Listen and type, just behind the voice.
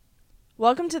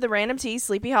Welcome to the Random Tea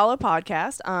Sleepy Hollow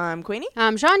podcast. I'm Queenie.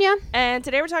 I'm Shania. And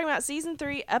today we're talking about Season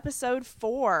 3, Episode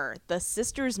 4, The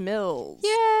Sisters Mills.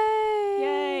 Yay!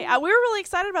 Yay. We were really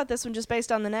excited about this one just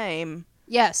based on the name.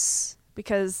 Yes.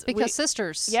 Because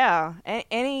sisters. Yeah.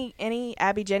 Any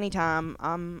Abby Jenny time,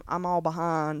 I'm all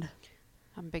behind.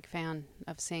 I'm a big fan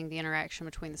of seeing the interaction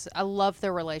between the I love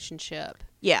their relationship.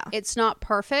 Yeah. It's not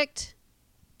perfect.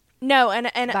 No, and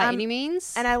by any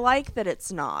means. And I like that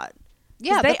it's not.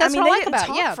 Yeah, but that's what I like about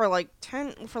it. Yeah. For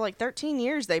like 13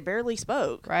 years, they barely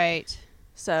spoke. Right.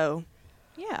 So,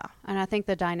 yeah. And I think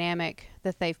the dynamic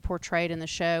that they've portrayed in the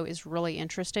show is really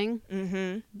interesting.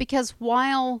 Mm-hmm. Because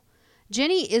while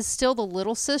Jenny is still the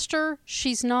little sister,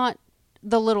 she's not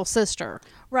the little sister.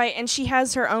 Right, and she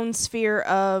has her own sphere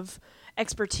of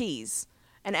expertise,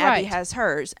 and Abby has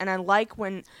hers. And I like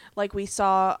when, like we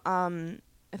saw, I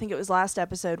think it was last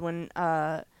episode when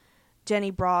Jenny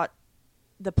brought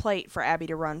the plate for Abby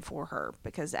to run for her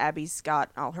because Abby's got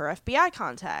all her FBI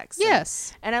contacts.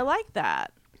 Yes. And I like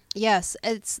that. Yes,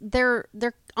 they're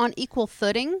on equal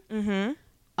footing.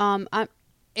 Mm-hmm.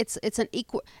 It's an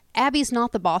equal. Abby's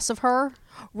not the boss of her,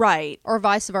 right, or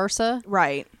vice versa,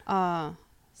 right.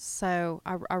 So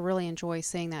I really enjoy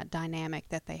seeing that dynamic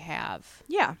that they have.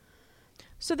 Yeah.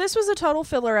 So this was a total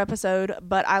filler episode,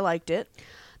 but I liked it.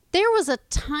 There was a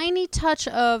tiny touch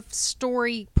of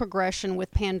story progression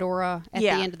with Pandora at the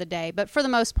end of the day, but for the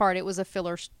most part, it was a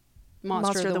filler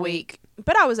monster of the week.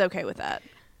 But I was okay with that.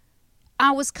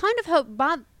 I was kind of hoped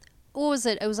by, what was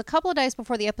it? It was a couple of days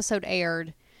before the episode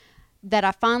aired that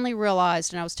I finally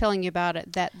realized, and I was telling you about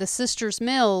it, that the Sisters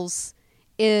Mills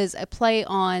is a play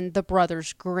on the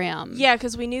Brothers Grimm. Yeah,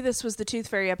 because we knew this was the Tooth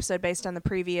Fairy episode based on the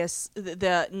previous,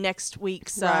 the next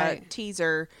week's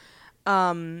teaser.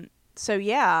 So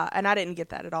yeah, and I didn't get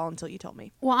that at all until you told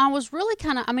me. Well, I was really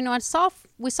kind of,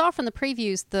 we saw from the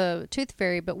previews the Tooth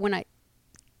Fairy, but when I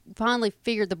finally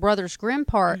figured the Brothers Grimm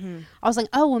part, I was like,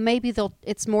 oh, well, maybe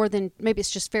it's more than, maybe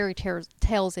it's just fairy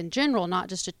tales in general, not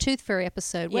just a Tooth Fairy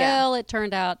episode. Yeah. Well, it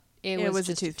turned out it was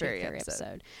just a Tooth Fairy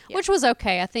episode. Yeah. Which was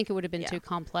okay. I think it would have been too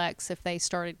complex if they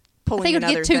started pulling in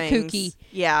other things. It would get too kooky.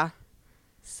 Yeah.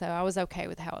 So I was okay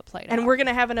with how it played out. And we're going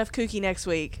to have enough kooky next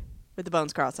week with the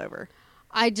Bones crossover.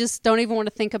 I just don't even want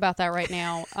to think about that right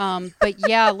now. But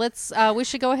yeah, we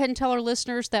should go ahead and tell our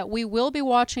listeners that we will be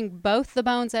watching both the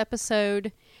Bones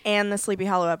episode and the Sleepy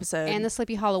Hollow episode.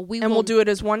 We'll do it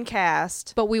as one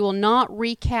cast. But we will not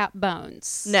recap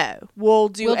Bones. No. We'll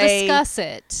discuss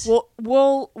it.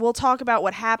 We'll talk about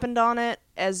what happened on it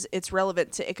as it's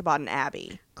relevant to Ichabod and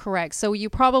Abby. Correct. So you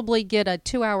probably get a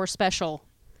 2-hour special.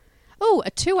 Oh,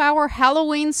 a 2-hour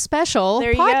Halloween special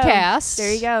podcast.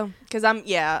 There you go. Because I'm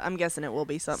guessing it will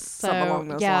be something along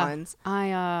those lines.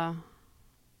 I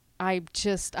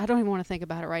don't even want to think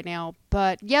about it right now.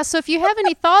 But yeah, so if you have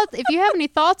any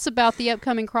thoughts about the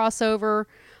upcoming crossover,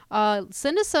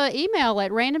 send us an email at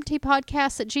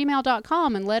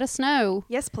randomteapodcast@gmail.com and let us know.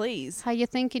 Yes, please. How you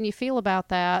think and you feel about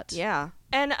that. Yeah.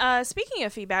 And speaking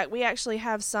of feedback, we actually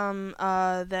have some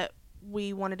that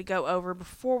we wanted to go over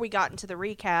before we got into the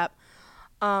recap.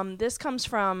 This comes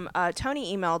from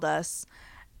Tony emailed us,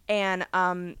 and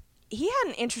he had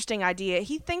an interesting idea.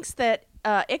 He thinks that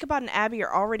Ichabod and Abby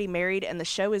are already married and the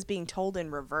show is being told in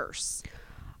reverse.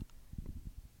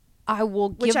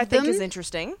 Which I think is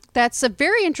interesting. That's a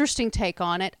very interesting take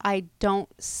on it. I don't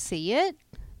see it.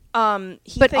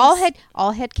 But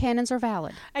all headcanons are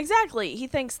valid. Exactly. He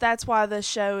thinks that's why the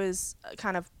show is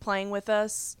kind of playing with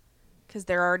us, because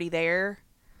they're already there.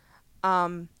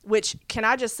 Which, can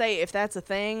I just say, if that's a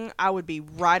thing, I would be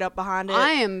right up behind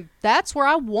it. That's where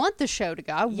I want the show to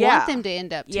go. I want them to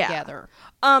end up together.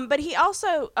 But he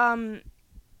also,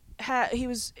 he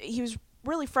was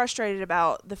really frustrated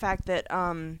about the fact that,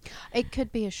 it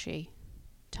could be a she.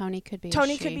 Tony could be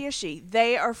a she.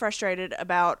 They are frustrated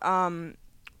about,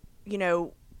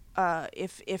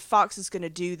 if Fox is going to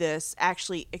do this,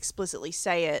 actually explicitly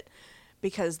say it,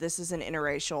 because this is an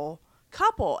interracial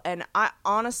couple. And I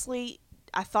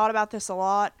thought about this a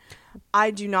lot. I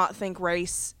do not think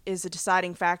race is a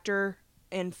deciding factor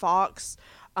in Fox.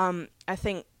 I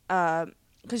think because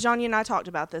Janya and I talked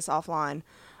about this offline,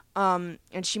 and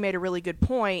she made a really good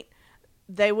point.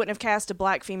 They wouldn't have cast a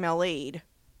black female lead.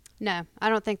 No, I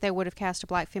don't think they would have cast a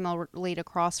black female lead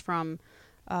across from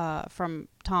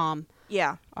Tom.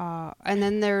 Yeah. And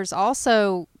then there's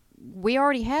also, we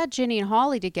already had Jenny and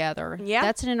Holly together. Yeah.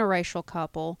 That's an interracial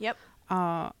couple. Yep.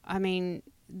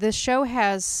 This show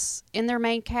has, in their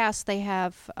main cast, they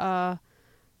have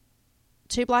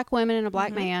 2 black women and a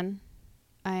black man.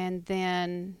 And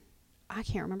then, I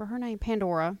can't remember her name,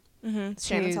 Pandora.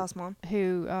 Shannon Sauce Mom.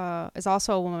 Who is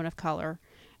also a woman of color.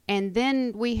 And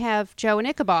then we have Joe and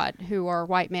Ichabod, who are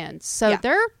white men. So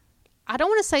they're, I don't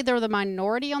want to say they're the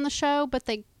minority on the show, but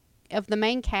of the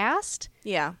main cast,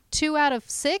 2 out of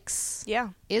 6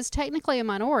 is technically a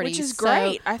minority, which is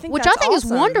great. I think which that's I think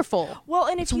awesome. is wonderful. Well,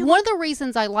 and if it's one of the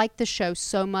reasons I like the show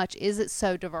so much is it's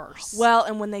so diverse. Well,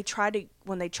 and when they tried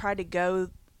to go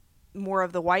more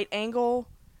of the white angle,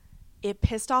 it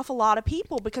pissed off a lot of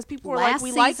people because people were like,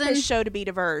 we like this show to be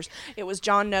diverse. It was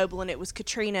John Noble and it was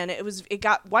Katrina, and it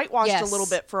got whitewashed a little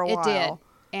bit for a while. It did,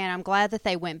 and I'm glad that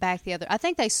they went back the other. I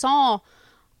think they saw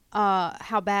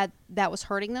how bad that was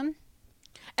hurting them.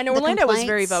 And Orlando was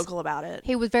very vocal about it.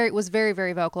 He was very,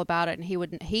 very vocal about it,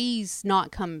 and he's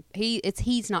not coming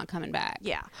back.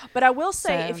 Yeah, but I will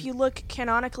say, if you look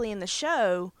canonically in the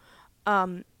show,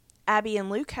 Abby and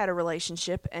Luke had a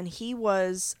relationship, and he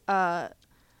was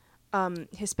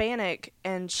Hispanic,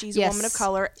 and she's a woman of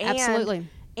color. And absolutely.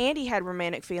 Andy had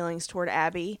romantic feelings toward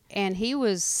Abby, and he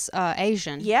was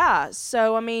Asian. Yeah,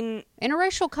 so I mean,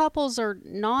 interracial couples are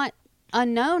not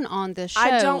unknown on this show.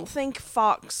 I don't think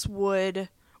Fox would,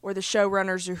 or the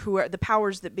showrunners, or whoever, the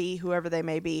powers that be, whoever they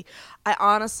may be, I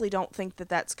honestly don't think that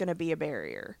that's going to be a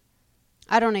barrier.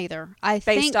 I don't either.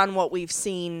 Based on what we've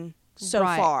seen so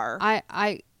far.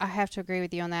 I have to agree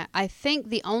with you on that. I think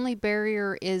the only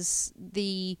barrier is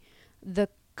the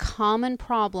common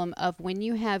problem of when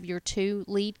you have your 2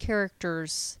 lead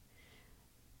characters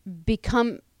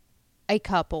become a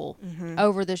couple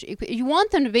over the you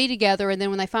want them to be together, and then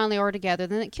when they finally are together,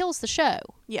 then it kills the show.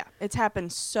 Yeah, it's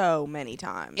happened so many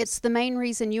times. It's the main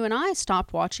reason you and I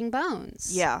stopped watching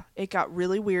Bones. Yeah, it got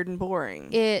really weird and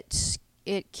boring.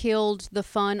 It killed the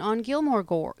fun on Gilmore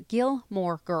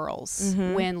Girls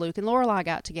when Luke and Lorelai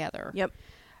got together. Yep.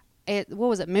 What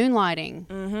was it? Moonlighting.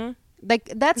 Mm-hmm.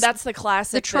 That's the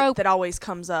classic trope that always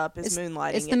comes up is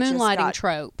moonlighting. It's the moonlighting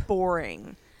trope.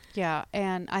 Boring. Yeah,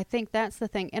 and I think that's the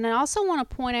thing. And I also want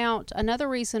to point out another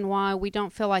reason why we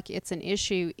don't feel like it's an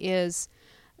issue is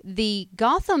the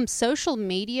Gotham social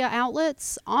media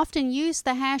outlets often use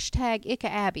the hashtag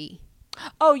 #IcaAbby.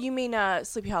 Oh, you mean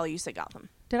Sleepy Hollow? You said Gotham.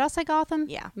 Did I say Gotham?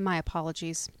 Yeah. My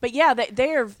apologies. But yeah,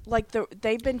 they're like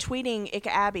they've been tweeting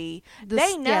 #IcaAbby.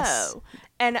 They know. Yes.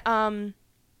 And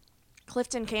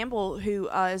Clifton Campbell, who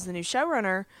is the new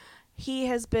showrunner, he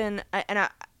has been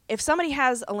if somebody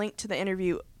has a link to the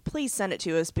interview, please send it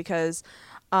to us, because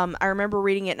I remember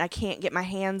reading it and I can't get my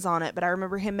hands on it, but I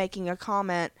remember him making a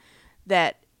comment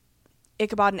that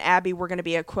Ichabod and Abby were going to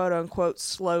be a quote-unquote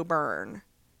slow burn.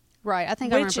 Right, I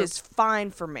think which is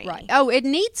fine for me. Right. Oh, it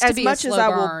needs to be a slow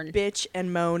burn. As much as I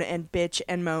will bitch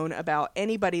and moan about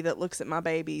anybody that looks at my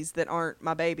babies that aren't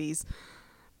my babies.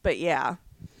 But yeah.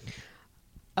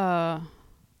 Yeah.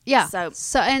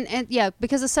 So and yeah,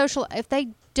 because if they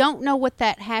don't know what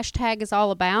that hashtag is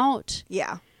all about,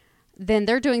 then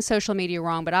they're doing social media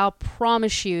wrong. But I'll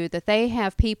promise you that they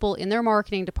have people in their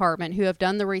marketing department who have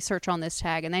done the research on this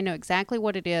tag, and they know exactly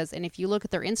what it is. And if you look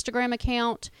at their Instagram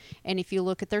account and if you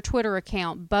look at their Twitter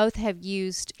account, both have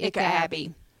used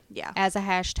 #IcaAbby as a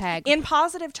hashtag. In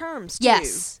positive terms, too.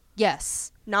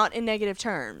 Yes. Not in negative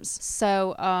terms.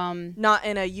 So, not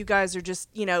in a you guys are just,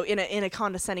 in a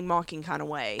condescending, mocking kind of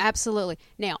way. Absolutely.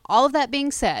 Now, all of that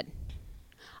being said,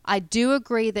 I do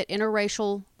agree that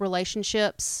interracial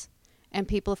relationships and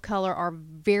people of color are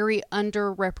very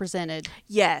underrepresented.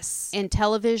 Yes. In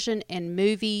television, in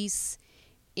movies,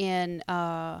 in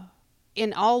all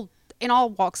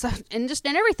walks of, and just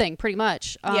in everything, pretty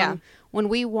much. When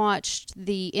we watched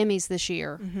the Emmys this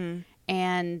year,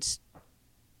 and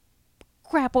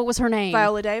crap, what was her name?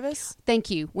 Viola Davis. Thank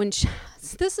you.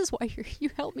 This is why you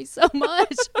helped me so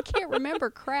much. I can't remember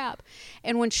crap.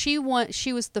 And when she won,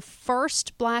 she was the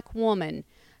first black woman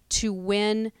to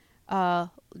win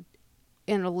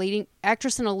in a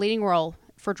leading role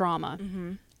for drama.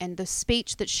 And the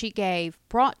speech that she gave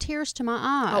brought tears to my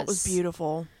eyes. Oh, it was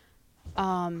beautiful.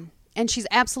 And she's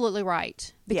absolutely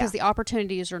right, because the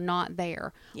opportunities are not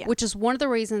there, which is one of the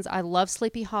reasons I love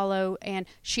Sleepy Hollow. And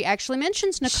she actually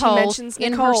mentions Nicole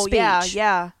in her speech.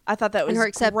 Yeah. I thought that was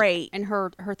great. And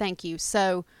her thank you.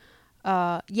 So,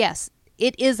 yes,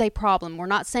 it is a problem. We're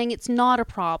not saying it's not a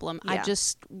problem. Yeah.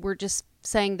 We're just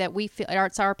saying that we feel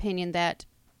it's our opinion that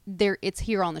it's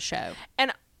here on the show.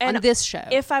 And on this show.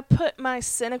 If I put my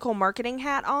cynical marketing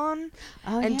hat on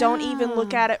don't even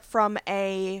look at it from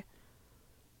a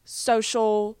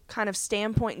social kind of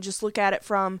standpoint and just look at it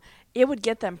from, it would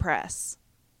get them press.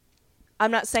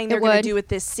 I'm not saying they're going to do it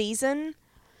this season,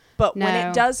 but when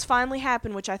it does finally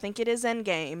happen, which I think it is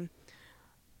Endgame,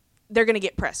 they're going to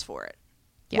get press for it.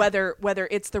 Yeah. Whether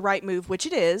it's the right move, which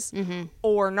it is,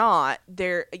 or not,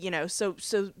 so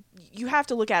you have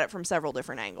to look at it from several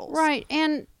different angles. Right.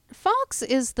 And Fox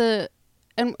is the,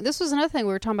 and this was another thing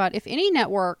we were talking about. If any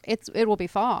network, it will be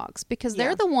Fox, because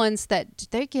they're the ones that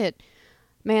they get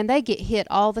hit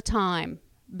all the time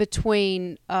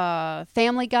between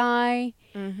Family Guy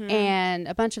and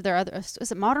a bunch of their other.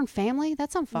 Is it Modern Family?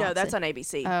 That's on Fox. No, that's on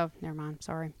ABC. Oh, never mind.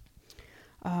 Sorry.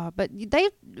 But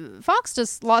Fox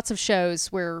does lots of shows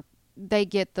where they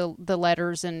get the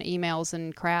letters and emails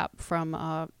and crap from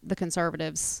the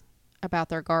conservatives about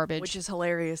their garbage, which is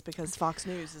hilarious because Fox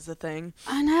News is a thing.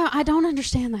 I know. I don't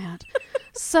understand that.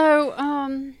 So,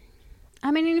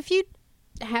 I mean, if you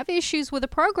have issues with a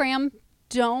program,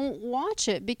 don't watch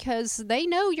it because they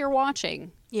know you're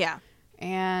watching. Yeah.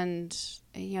 And,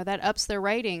 that ups their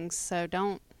ratings, so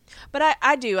don't. But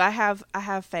I do. I have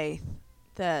faith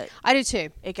that. I do too.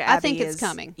 I think it's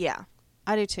coming. Yeah.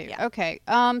 I do too. Yeah. Okay.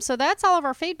 So that's all of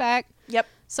our feedback. Yep.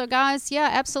 So guys, yeah,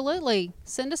 absolutely.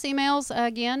 Send us emails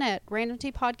again at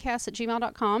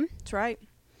randomtpodcast@gmail.com. That's right.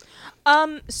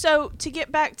 So to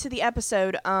get back to the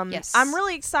episode, yes. I'm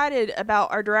really excited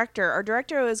about our director. Our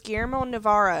director was Guillermo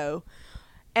Navarro.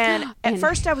 And at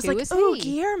first I was like, ooh,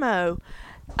 Guillermo.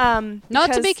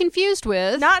 Not to be confused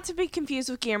with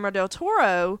Guillermo del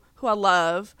Toro, who I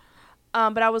love.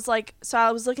 But I was like, so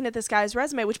I was looking at this guy's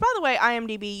resume, which, by the way,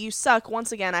 IMDb, you suck.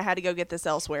 Once again, I had to go get this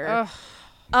elsewhere.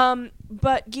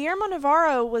 But Guillermo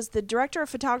Navarro was the director of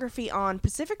photography on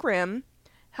Pacific Rim,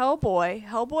 Hellboy,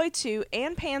 Hellboy 2,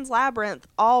 and Pan's Labyrinth,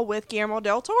 all with Guillermo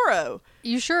del Toro.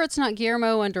 You sure it's not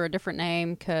Guillermo under a different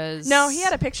name? No, he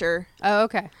had a picture. Oh,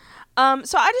 okay.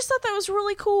 So I just thought that was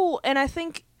really cool, and I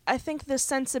think the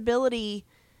sensibility,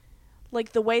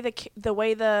 like the way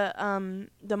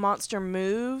the monster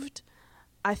moved,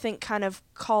 I think kind of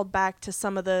called back to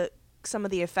some of the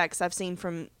effects I've seen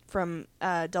from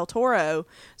Del Toro.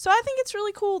 So I think it's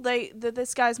really cool that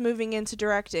this guy's moving into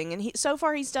directing, and so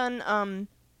far he's done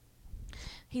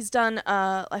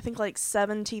I think like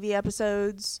 7 TV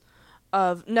episodes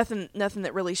of nothing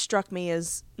that really struck me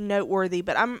as noteworthy,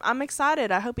 but I'm excited.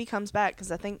 I hope he comes back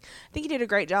because I think he did a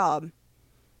great job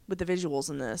with the visuals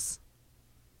in this.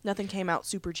 Nothing came out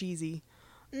super cheesy.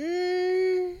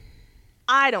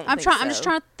 I don't think so. I'm just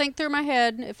trying to think through my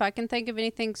head if I can think of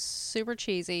anything super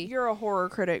cheesy. You're a horror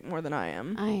critic more than I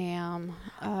am. I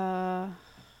am.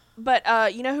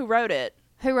 But you know who wrote it?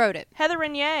 Who wrote it? Heather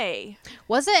Renier.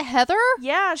 Was it Heather?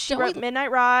 Yeah, she wrote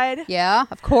Midnight Ride. Yeah,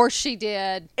 of course she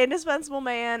did. Indispensable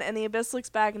Man and The Abyss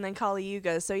Looks Back and then Kali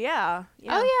Yuga. So yeah.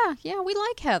 Oh yeah, we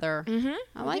like Heather. Mm-hmm.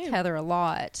 I like Heather a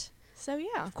lot. So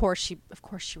yeah. Of course she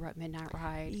wrote Midnight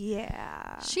Ride.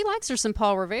 Yeah. She likes her some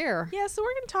Paul Revere. Yeah, so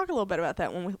we're going to talk a little bit about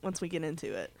that once we get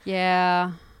into it.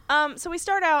 Yeah. So we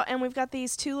start out and we've got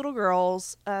these 2 little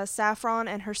girls, Saffron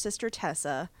and her sister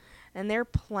Tessa, and they're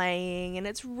playing and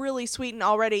it's really sweet, and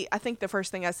already I think the first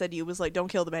thing I said to you was like, don't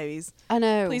kill the babies. I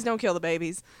know. Please don't kill the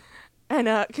babies. And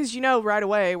cuz right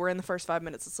away we're in the first 5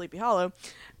 minutes of Sleepy Hollow.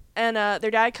 And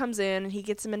their dad comes in and he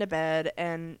gets them into bed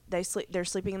and they're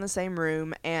sleeping in the same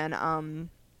room, and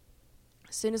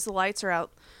as soon as the lights are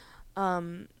out,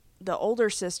 the older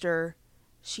sister,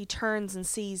 she turns and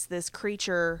sees this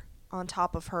creature on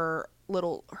top of her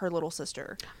little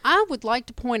sister. I would like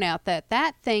to point out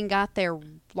that thing got there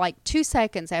like 2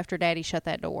 seconds after Daddy shut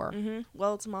that door. Mm-hmm.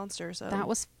 Well, it's a monster, so that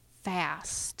was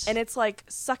fast. And it's like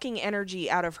sucking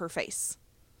energy out of her face.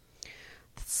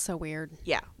 That's so weird.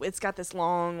 Yeah, it's got this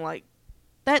long like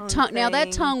that tongue. Now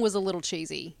that tongue was a little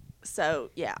cheesy.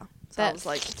 So yeah, so I was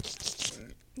like,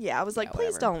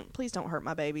 please don't hurt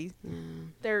my baby.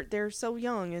 Mm. They're so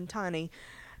young and tiny.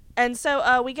 And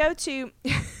so we go to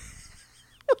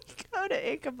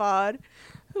Ichabod,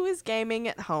 who is gaming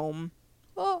at home.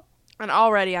 Oh. And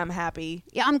already I'm happy.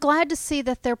 Yeah, I'm glad to see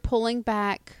that they're pulling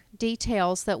back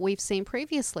details that we've seen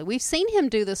previously. We've seen him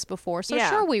do this before, so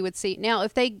sure we would see. Now,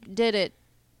 if they did it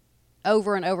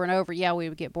over and over and over, yeah, we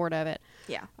would get bored of it.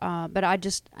 Yeah. But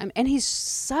and he's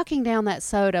sucking down that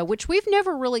soda, which we've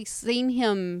never really seen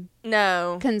him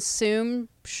consume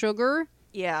sugar.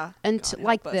 Yeah.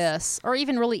 Like this, or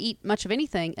even really eat much of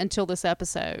anything until this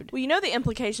episode. Well, you know the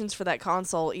implications for that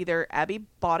console. Either Abby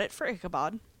bought it for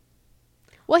Ichabod,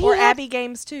 or Abby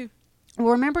Games too.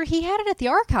 Well, remember, he had it at the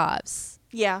archives.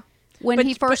 Yeah. When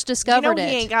he first discovered it.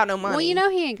 He ain't got no money. Well,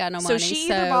 he ain't got no money. So she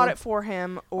either bought it for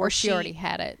him or she already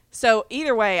had it. So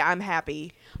either way, I'm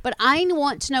happy. But I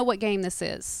want to know what game this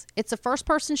is. It's a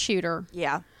first-person shooter.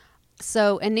 Yeah.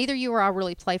 So, and neither you or I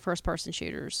really play first-person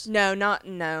shooters. No, not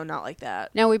like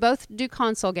that. Now, we both do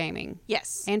console gaming.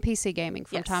 Yes. And PC gaming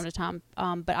from time to time.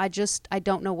 But I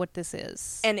don't know what this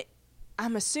is. And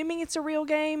I'm assuming it's a real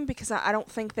game because I don't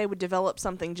think they would develop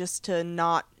something just to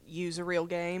not use a real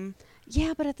game.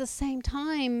 Yeah, but at the same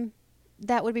time,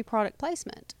 that would be product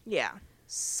placement. Yeah.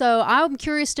 So I'm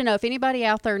curious to know if anybody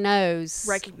out there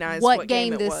recognize what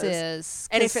game this is.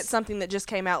 And if it's something that just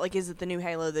came out, like, is it the new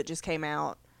Halo that just came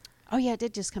out? Oh, yeah, it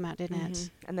did just come out, didn't it?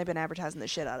 And they've been advertising the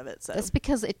shit out of it. So that's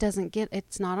because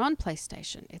it's not on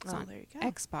PlayStation. It's on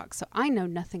Xbox. So I know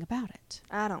nothing about it.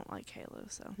 I don't like Halo,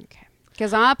 so. Okay.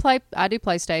 Because I do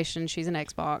PlayStation. She's an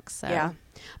Xbox. So. Yeah.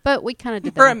 But we kind of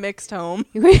did that. We're a mixed home.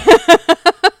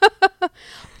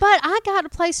 But I got a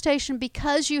PlayStation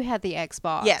because you had the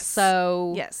Xbox. Yes.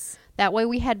 So that way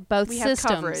we had both systems.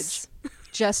 Have coverage.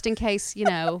 Just in case,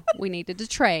 we needed to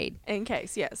trade. In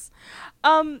case, yes.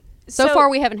 So far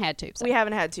we haven't had to. So. We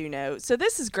haven't had to, no. So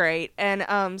this is great.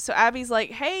 And so Abby's like,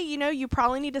 hey, you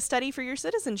probably need to study for your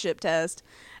citizenship test.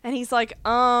 And he's like,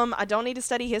 I don't need to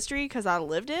study history because I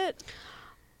lived it.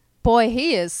 Boy,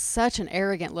 he is such an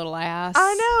arrogant little ass.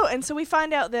 I know. And so we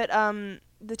find out that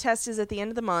the test is at the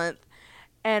end of the month.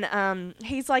 And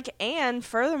he's like, and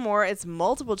furthermore, it's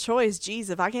multiple choice.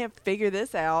 Geez, if I can't figure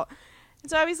this out.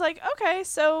 And so Abby's like, okay,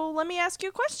 so let me ask you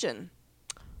a question.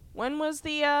 When was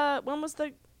the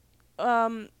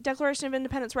Declaration of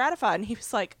Independence ratified? And he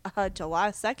was like, July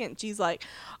 2nd. She's like,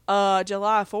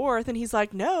 July 4th. And he's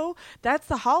like, no, that's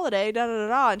the holiday,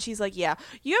 da-da-da-da. And she's like, yeah,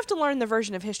 you have to learn the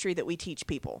version of history that we teach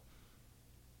people.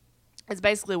 It's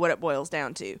basically what it boils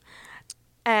down to.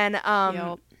 And,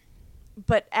 yep.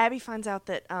 But Abby finds out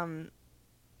that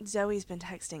Zoe's been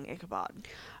texting Ichabod.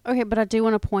 Okay, but I do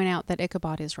want to point out that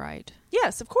Ichabod is right.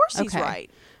 Yes, of course he's right.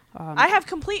 I have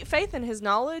complete faith in his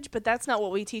knowledge, but that's not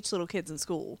what we teach little kids in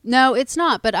school. No, it's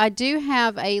not. But I do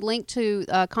have a link to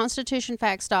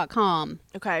constitutionfacts.com.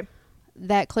 Okay.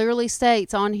 That clearly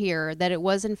states on here that it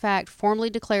was, in fact, formally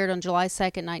declared on July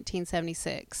 2nd,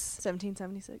 1976.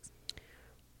 1776?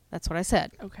 That's what I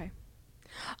said. Okay.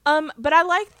 But I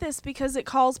like this because it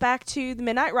calls back to the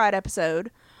Midnight Ride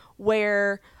episode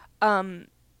where,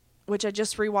 which I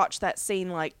just rewatched that scene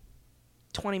like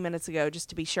 20 minutes ago just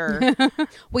to be sure.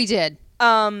 We did.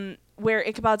 Where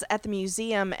Ichabod's at the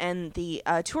museum and the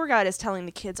tour guide is telling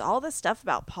the kids all this stuff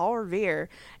about Paul Revere,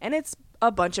 and it's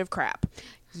a bunch of crap.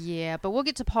 Yeah, but we'll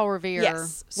get to Paul Revere.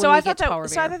 Yes. So I thought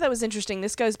that was interesting.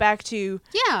 This goes back to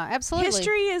absolutely.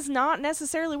 History is not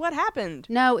necessarily what happened.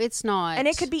 No, it's not. And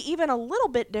it could be even a little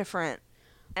bit different.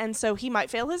 And so he might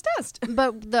fail his test.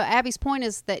 But Abby's point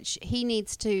is that he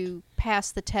needs to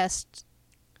pass the test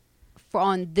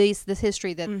on this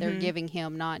history that they're giving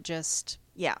him, not just...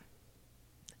 Yeah.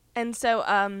 And so...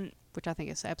 which I think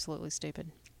is absolutely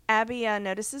stupid. Abby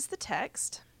notices the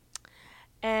text.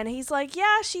 And he's like,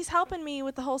 yeah, she's helping me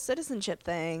with the whole citizenship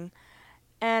thing.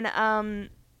 And,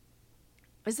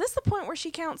 is this the point where she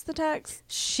counts the texts?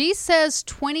 She says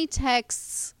 20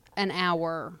 texts an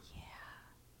hour. Yeah.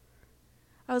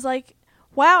 I was like,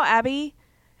 wow, Abby.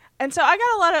 And so I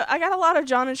got a lot of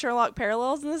John and Sherlock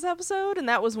parallels in this episode, and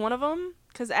that was one of them,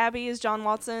 because Abby is John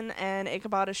Watson and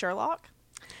Ichabod is Sherlock.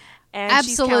 And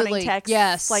absolutely. She's counting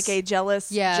texts like a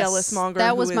jealous monger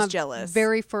that was who my is jealous.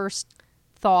 Very first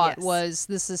thought was,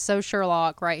 this is so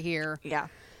Sherlock right here. Yeah.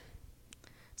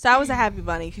 So I was a happy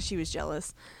bunny because she was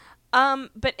jealous.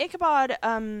 But Ichabod,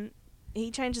 he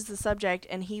changes the subject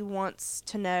and he wants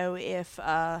to know if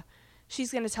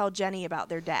she's going to tell Jenny about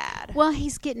their dad. Well,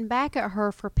 he's getting back at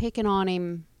her for picking on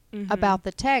him about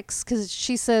the text because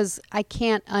she says, I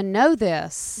can't unknow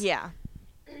this. Yeah.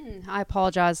 I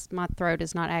apologize. My throat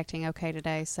is not acting okay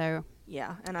today, so...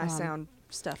 Yeah, and I sound...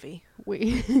 stuffy.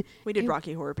 We did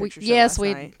Rocky Horror Picture Show last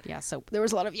night. Yeah, so there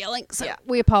was a lot of yelling, so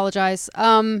we apologize.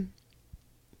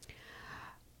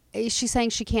 She's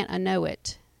saying she can't unknow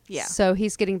it. Yeah. So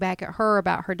he's getting back at her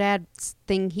about her dad's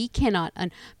thing he cannot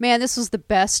Man, this was the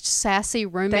best sassy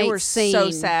roommate scene. They were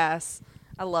so sass.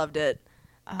 I loved it.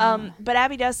 But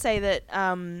Abby does say that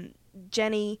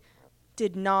Jenny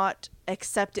did not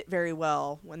accept it very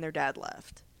well when their dad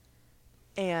left.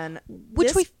 And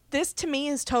this to me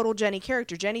is total Jenny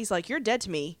character. Jenny's like, you're dead to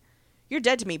me. You're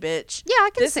dead to me, bitch. Yeah, I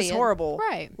can see it. This is horrible.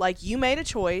 Right. Like, you made a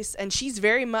choice, and she's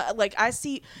very much like I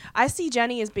see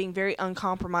Jenny as being very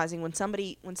uncompromising. When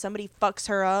somebody fucks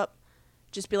her up,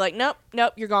 just be like, nope,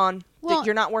 you're gone. Well,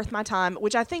 you're not worth my time,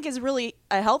 which I think is really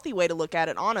a healthy way to look at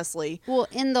it, honestly. Well,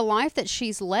 in the life that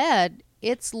she's led,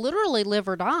 it's literally live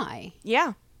or die.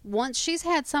 Yeah. Once she's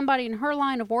had somebody in her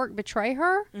line of work betray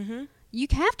her, you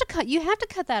have to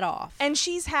cut that off. And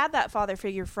she's had that father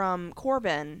figure from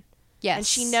Corbin. Yes. And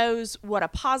she knows what a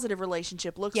positive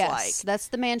relationship looks like. Yes, that's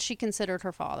the man she considered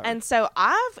her father. And so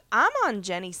I'm on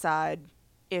Jenny's side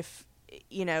if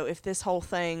this whole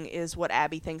thing is what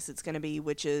Abby thinks it's going to be,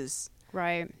 which is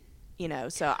right.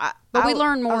 So we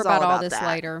learn more about all this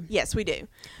later. Yes, we do.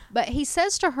 But he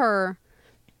says to her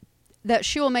that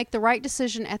she will make the right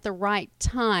decision at the right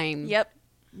time. Yep.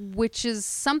 which is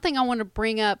something I want to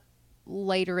bring up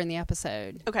later in the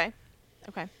episode. Okay.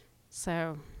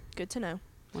 So good to know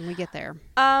when we get there.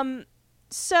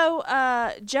 So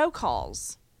Joe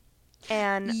calls.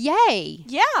 And yay.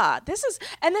 Yeah, this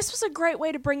was a great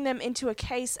way to bring them into a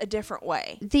case a different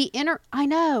way. I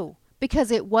know, because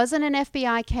it wasn't an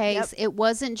FBI case. Yep. It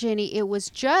wasn't Jenny. It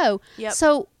was Joe. Yep.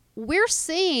 So we're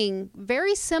seeing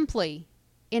very simply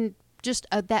in just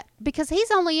that, because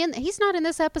he's not in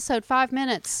this episode 5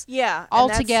 minutes. Yeah.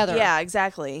 Altogether. Yeah,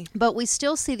 exactly. But we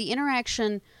still see the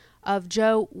interaction of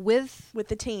Joe with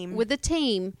the team.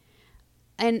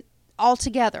 And all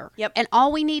together. Yep. And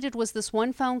all we needed was this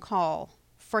one phone call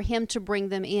for him to bring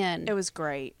them in. It was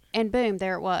great. And boom,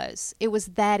 there it was. It was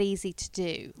that easy to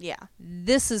do. Yeah.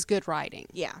 This is good writing.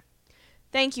 Yeah.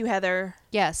 Thank you, Heather.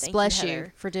 Yes, bless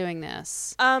you for doing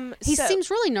this. He so seems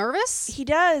really nervous. He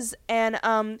does. And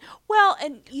and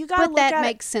you got to look at it. But that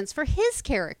makes sense for his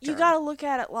character. You got to look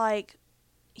at it like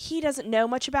he doesn't know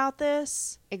much about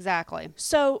this. Exactly.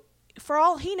 So for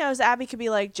all he knows, Abby could be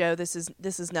like, Joe, this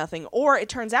is nothing. Or it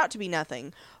turns out to be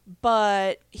nothing.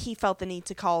 But he felt the need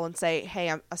to call and say, hey,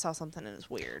 I saw something and it's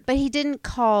weird. But he didn't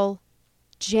call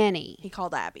Jenny. He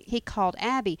called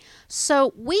Abby.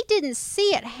 So we didn't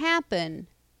see it happen.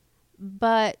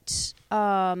 But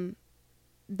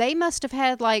they must have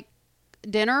had, like,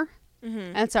 dinner.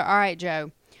 Mm-hmm. And so, all right,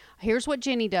 Joe, here's what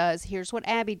Jenny does. Here's what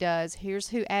Abby does. Here's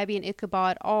who Abby and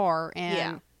Ichabod are. And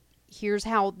yeah. Here's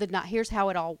how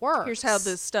it all works. Here's how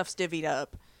the stuff's divvied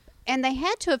up. And they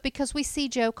had to have, because we see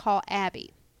Joe call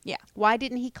Abby. Yeah. Why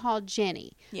didn't he call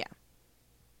Jenny? Yeah.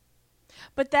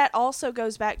 But that also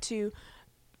goes back to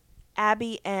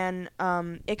Abby and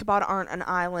Ichabod aren't an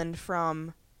island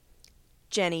from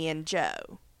Jenny and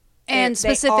Joe. And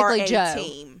specifically they are Joe. A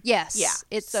team. Yes.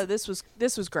 Yeah. So this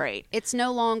was great. It's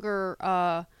no longer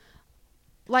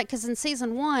because in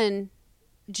season 1,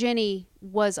 Jenny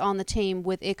was on the team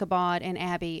with Ichabod and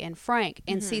Abby and Frank.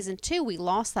 In season 2, we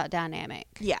lost that dynamic.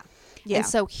 Yeah. Yeah. And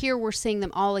so here we're seeing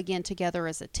them all again together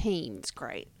as a team. It's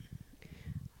great.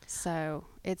 So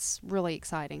it's really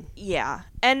exciting. Yeah.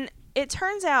 And it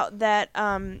turns out that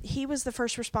he was the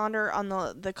first responder on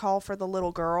the call for the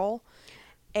little girl.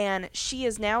 And she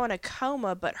is now in a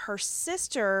coma, but her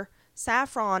sister,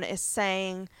 Saffron, is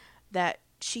saying that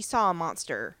she saw a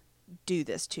monster do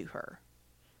this to her.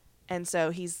 And so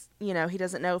he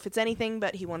doesn't know if it's anything,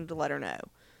 but he wanted to let her know.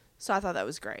 So I thought that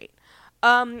was great.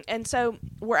 And so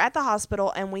we're at the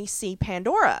hospital and we see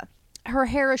Pandora. Her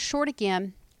hair is short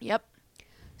again. Yep.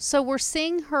 So we're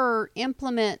seeing her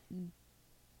implement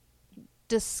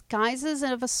disguises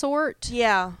of a sort.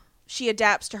 Yeah. She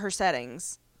adapts to her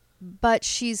settings. But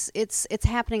it's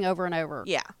happening over and over.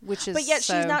 Yeah. But yet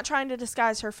she's not trying to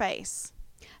disguise her face.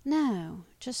 No,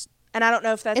 just. And I don't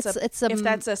know if that's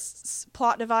a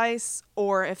plot device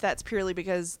or if that's purely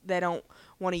because they don't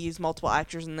want to use multiple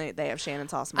actors and they have Shannon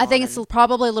Tossman. I think it's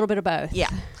probably a little bit of both. Yeah.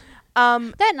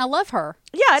 That and I love her.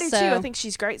 Yeah, I do too. I think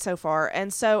she's great so far.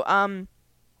 And so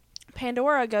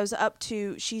Pandora goes up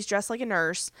to, she's dressed like a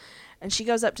nurse, and she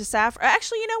goes up to Saffron.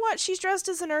 Actually, you know what? She's dressed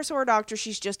as a nurse or a doctor.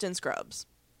 She's just in scrubs.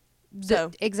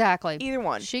 So exactly. Either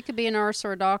one. She could be a nurse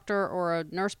or a doctor or a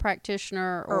nurse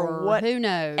practitioner or what, who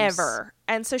knows. Ever.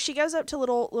 And so she goes up to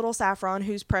little Saffron,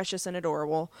 who's precious and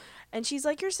adorable, and she's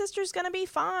like, your sister's going to be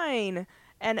fine.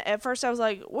 And at first I was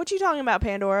like, what you talking about,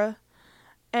 Pandora?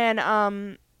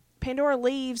 And Pandora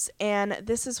leaves, and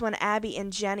this is when Abby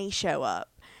and Jenny show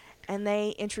up. And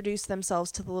they introduce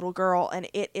themselves to the little girl, and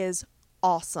it is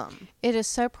awesome. It is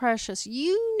so precious.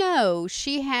 You know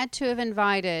she had to have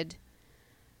invited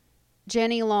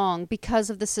Jenny Long because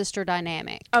of the sister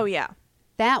dynamic. Oh, yeah.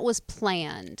 That was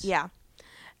planned. Yeah.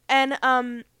 And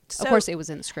of course it was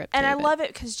in the script. And I love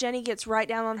it because Jenny gets right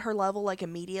down on her level, like,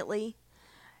 immediately.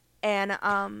 And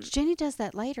Jenny does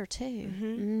that later too.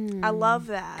 Mm-hmm. I love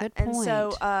that. Good point. And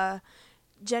so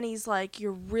Jenny's like,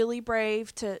 you're really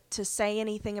brave to say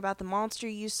anything about the monster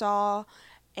you saw,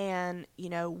 and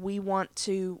we want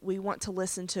to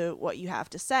listen to what you have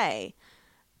to say.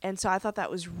 And so I thought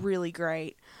that was really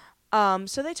great.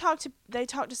 So they talked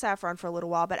to Saffron for a little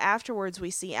while, but afterwards we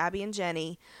see Abby and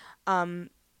Jenny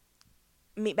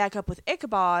meet back up with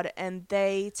Ichabod, and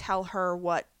they tell her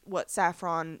what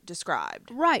Saffron described.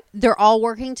 Right. They're all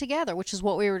working together, which is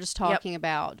what we were just talking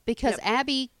about. Because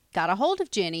Abby got a hold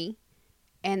of Jenny,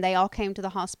 and they all came to the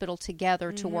hospital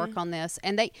together to work on this.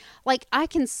 And they,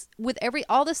 with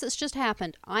all this that's just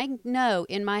happened, I know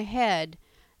in my head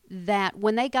that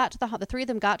when they got to the three of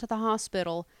them got to the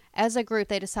hospital, as a group,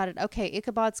 they decided, okay,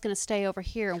 Ichabod's going to stay over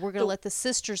here, and we're going to let the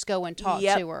sisters go and talk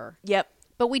to her. Yep.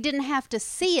 But we didn't have to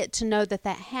see it to know that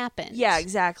happened. Yeah,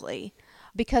 exactly.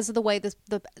 because of the way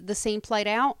the scene played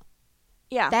out.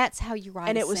 Yeah. That's how you write a scene.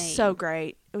 And it was so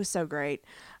great. It was so great.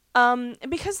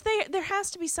 Because there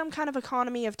has to be some kind of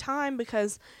economy of time,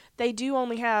 because they do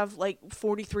only have like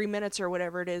 43 minutes or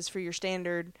whatever it is for your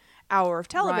standard hour of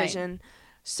television. Right.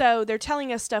 So they're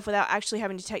telling us stuff without actually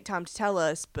having to take time to tell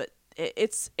us, but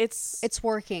it's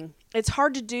working. It's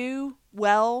hard to do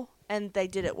well, and they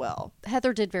did it well.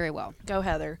 Heather did very well. Go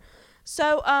Heather.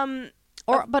 So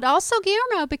but also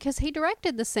Guillermo, because he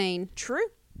directed the scene. True.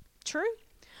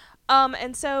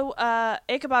 And so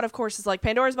Ichabod, of course, is like,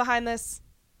 Pandora's behind this.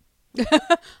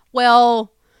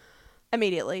 Well,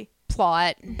 immediately.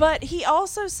 Plot. But he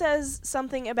also says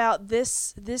something about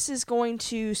this is going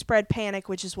to spread panic,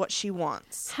 which is what she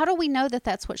wants. How do we know that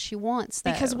that's what she wants,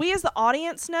 though? Because we as the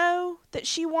audience know that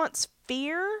she wants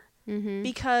fear,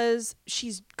 because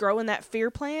she's growing that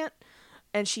fear plant,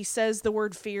 and she says the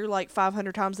word fear like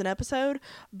 500 times an episode,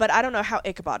 but I don't know how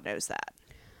Ichabod knows that.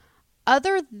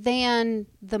 Other than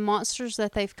the monsters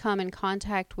that they've come in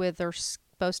contact with are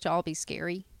supposed to all be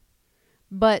scary.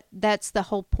 But that's the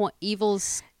whole point.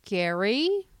 Evil's scary.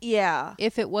 Yeah.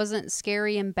 If it wasn't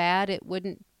scary and bad, it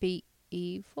wouldn't be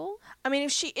evil. I mean,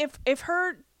 if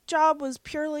her job was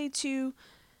purely to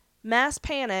mass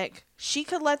panic, she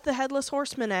could let the Headless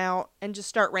Horseman out and just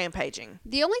start rampaging.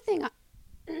 The only thing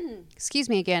excuse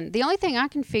me again. The only thing I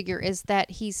can figure is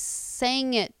that he's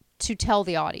saying it to tell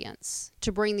the audience,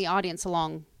 to bring the audience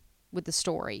along with the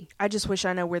story. I just wish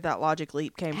I know where that logic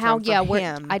leap came from for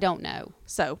him. I don't know.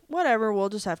 So, whatever. We'll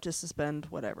just have to suspend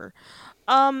whatever.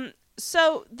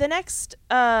 So, the next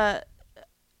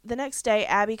day,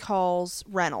 Abby calls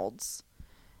Reynolds.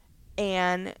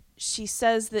 And she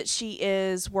says that she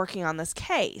is working on this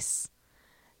case.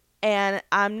 And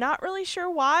I'm not really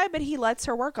sure why, but he lets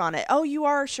her work on it. Oh, you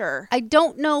are sure? I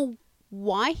don't know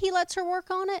why he lets her work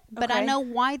on it, but I know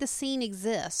why the scene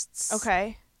exists.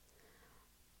 Okay.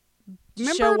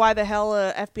 Remember, show why the hell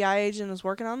a FBI agent is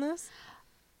working on this?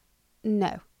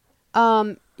 No.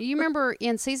 You remember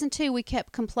in season 2 we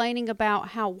kept complaining about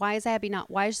why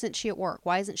isn't she at work?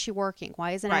 Why isn't she working?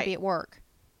 Why isn't Abby at work?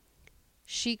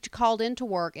 She called into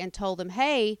work and told them,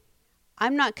 hey,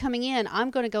 I'm not coming in.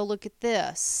 I'm going to go look at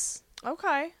this.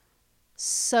 Okay.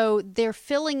 So they're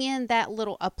filling in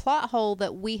a plot hole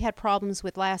that we had problems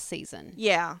with last season.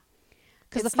 Yeah.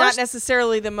 Because it's not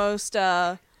necessarily the most...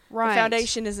 Right. The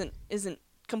foundation isn't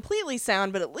completely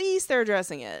sound, but at least they're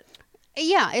addressing it.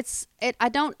 Yeah, I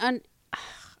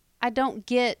don't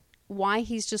get why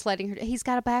he's just letting her. He's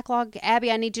got a backlog. Abby,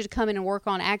 I need you to come in and work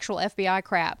on actual FBI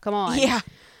crap. Come on. Yeah.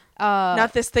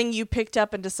 Not this thing you picked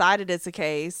up and decided it's a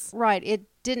case. Right. It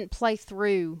didn't play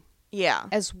through. Yeah.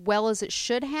 As well as it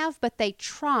should have, but they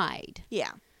tried.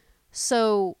 Yeah.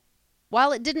 So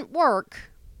while it didn't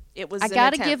work, I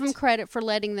got to give them credit for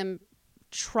letting them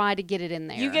try to get it in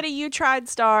there. You get a "you tried"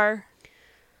 star.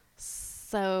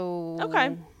 So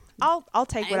okay, I'll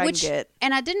take what I can get.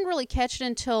 And I didn't really catch it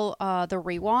until the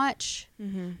rewatch,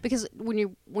 because when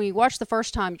you watch the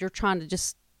first time, you're trying to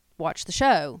just watch the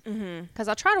show. Because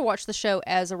I try to watch the show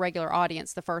as a regular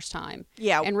audience the first time.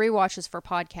 Yeah, and rewatches for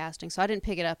podcasting, so I didn't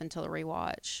pick it up until the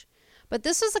rewatch. But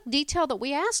this is a detail that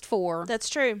we asked for. That's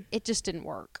true. It just didn't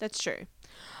work. That's true.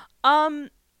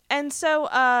 And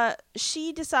so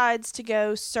she decides to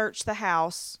go search the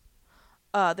house,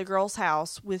 the girl's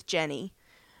house, with Jenny.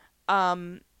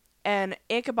 And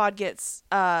Ichabod gets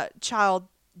child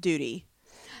duty.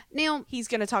 Now, he's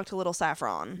going to talk to little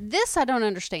Saffron. This I don't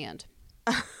understand.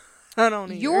 I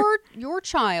don't either. Your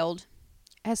child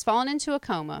has fallen into a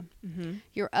coma.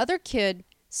 Your other kid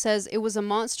says it was a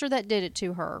monster that did it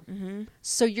to her.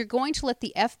 So you're going to let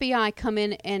the FBI come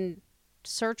in and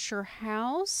search your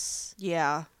house?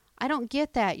 Yeah. I don't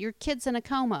get that. Your kid's in a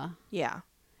coma. Yeah.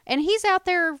 And he's out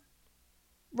there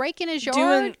raking his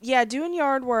yard? Doing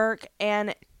yard work,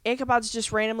 and Ichabod's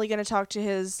just randomly going to talk to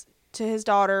his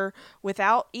daughter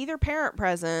without either parent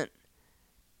present.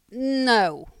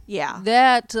 No. Yeah.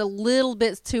 That's a little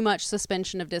bit too much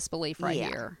suspension of disbelief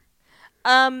here.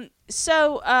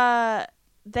 So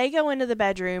they go into the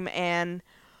bedroom, and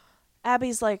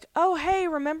Abby's like, oh, hey,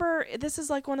 remember, this is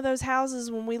like one of those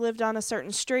houses when we lived on a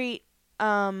certain street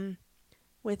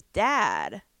with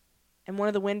Dad. And one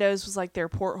of the windows was like their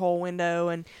porthole window.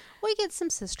 And we get some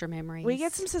sister memories.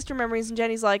 And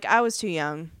Jenny's like, I was too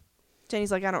young.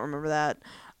 Jenny's like, I don't remember that.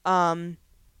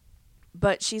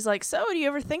 But she's like, so do you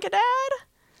ever think of Dad?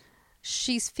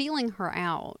 She's feeling her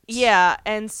out. Yeah.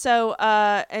 And so,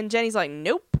 and Jenny's like,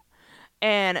 nope.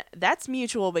 And that's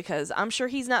mutual, because I'm sure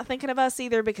he's not thinking of us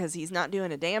either, because he's not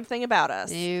doing a damn thing about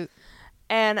us. Nope.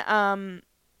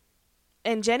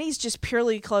 And Jenny's just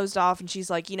purely closed off, and she's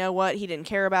like, you know what? He didn't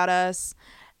care about us.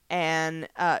 and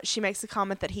she makes the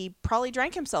comment that he probably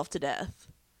drank himself to death.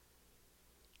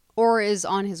 Or is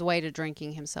on his way to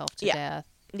drinking himself to death.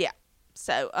 Yeah.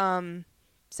 So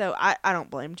I don't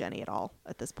blame Jenny at all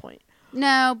at this point.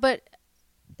 No, but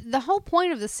the whole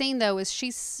point of the scene, though,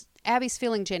 is Abby's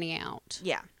feeling Jenny out.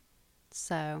 Yeah.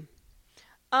 So.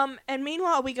 And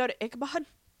meanwhile, we go to Ichabod,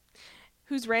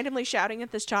 who's randomly shouting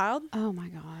at this child. Oh my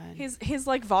God. His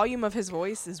like volume of his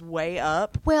voice is way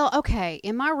up. Well, okay.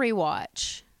 In my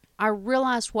rewatch, I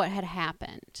realized what had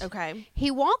happened. Okay. He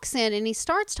walks in and he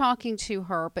starts talking to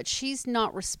her, but she's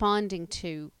not responding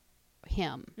to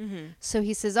him. Mm-hmm. So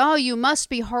he says, "Oh, you must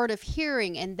be hard of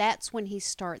hearing," and that's when he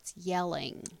starts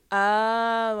yelling.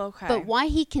 Oh, okay. But why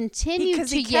he continued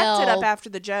because to he yell kept it up after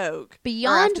the joke.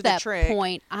 Beyond after that trick.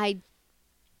 point,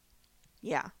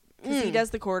 yeah, because he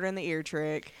does the quarter in the ear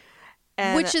trick,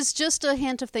 and which is just a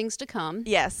hint of things to come.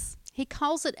 Yes, he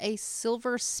calls it a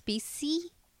silver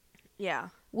specie. Yeah,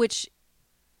 which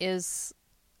is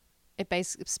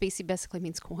specie basically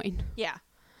means coin. Yeah,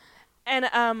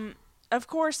 and of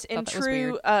course, in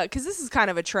true, because this is kind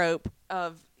of a trope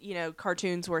of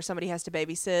cartoons where somebody has to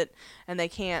babysit and they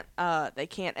can't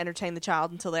entertain the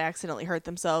child until they accidentally hurt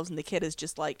themselves, and the kid is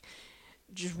just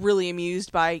really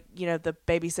amused by the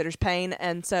babysitter's pain,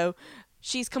 and so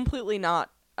she's completely not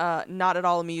at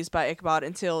all amused by Ichabod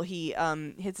until he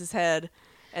hits his head,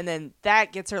 and then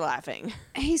that gets her laughing.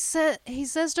 He says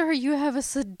to her, "You have a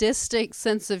sadistic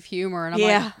sense of humor," and I'm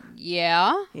like,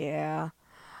 "Yeah, yeah."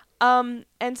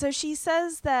 And so she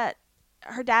says that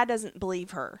her dad doesn't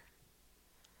believe her.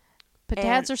 But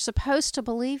dads are supposed to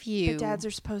believe you. But dads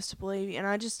are supposed to believe you. And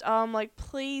I just, I'm like,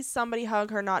 please somebody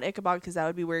hug her, not Ichabod, because that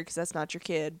would be weird because that's not your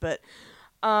kid. But,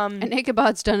 and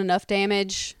Ichabod's done enough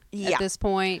damage at this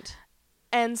point.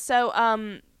 And so,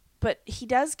 but he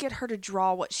does get her to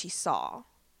draw what she saw.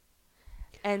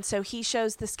 And so he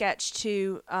shows the sketch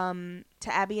to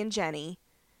Abby and Jenny.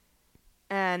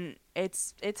 And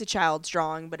it's a child's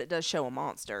drawing, but it does show a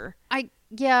monster.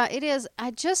 Yeah, it is.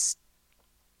 I just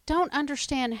don't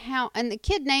understand how. And the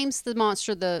kid names the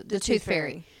monster the Tooth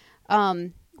Fairy,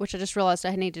 which I just realized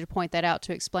I needed to point that out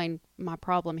to explain my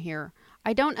problem here.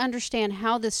 I don't understand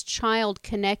how this child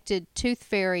connected Tooth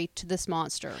Fairy to this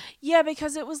monster. Yeah,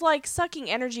 because it was like sucking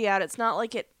energy out. It's not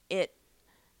like it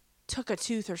took a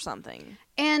tooth or something.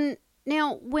 And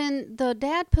now, when the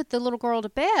dad put the little girl to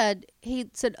bed, he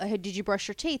said, "Hey, did you brush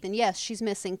your teeth?" And yes, she's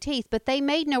missing teeth, but they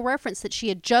made no reference that she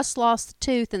had just lost the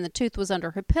tooth and the tooth was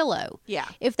under her pillow. Yeah.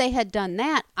 If they had done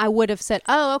that, I would have said,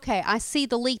 "Oh, okay, I see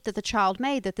the leak that the child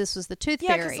made that this was the Tooth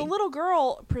Fairy." Yeah, because the little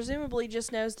girl presumably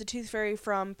just knows the Tooth Fairy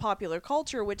from popular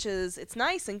culture, which is, it's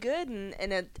nice and good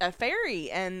and a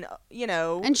fairy and,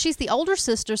 And she's the older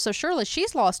sister, so surely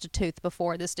she's lost a tooth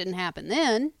before this didn't happen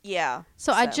then. Yeah.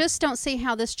 So I just don't see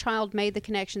how this child made the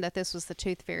connection that this was the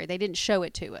Tooth Fairy. They didn't show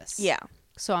it to us. Yeah.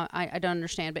 So I don't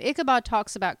understand. But Ichabod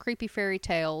talks about creepy fairy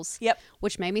tales. Yep.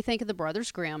 Which made me think of the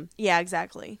Brothers Grimm. Yeah,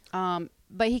 exactly.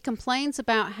 But he complains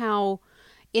about how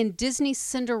in Disney's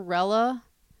Cinderella,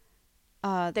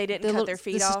 they didn't cut their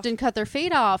feet off. Didn't cut their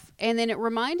feet off. And then it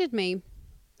reminded me,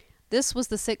 this was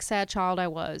the sick, sad child I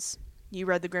was. You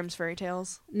read the Grimm's fairy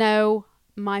tales? No.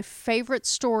 My favorite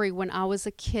story when I was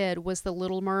a kid was The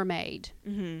Little Mermaid.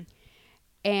 Mm-hmm.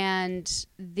 And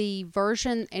the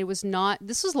version, it was not,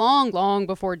 this was long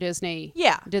before Disney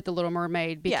did The Little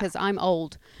Mermaid, because I'm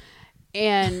old.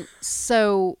 And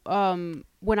so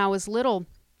when I was little,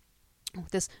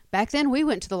 back then we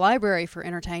went to the library for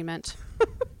entertainment.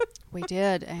 We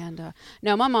did. And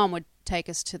no, my mom would take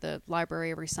us to the library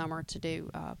every summer to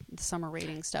do the summer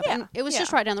reading stuff. And it was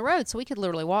just right down the road, so we could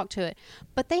literally walk to it.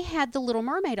 But they had The Little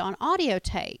Mermaid on audio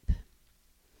tape.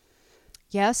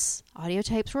 Yes, audio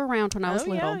tapes were around when I was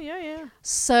little. Yeah.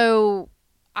 So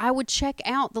I would check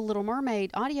out The Little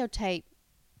Mermaid audio tape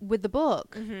with the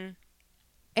book. Mm-hmm.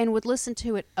 And would listen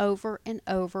to it over and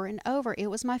over and over. It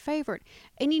was my favorite.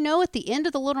 And at the end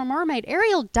of The Little Mermaid,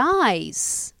 Ariel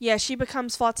dies. Yeah, she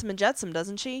becomes Flotsam and Jetsam,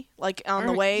 doesn't she? Like on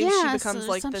the waves, she becomes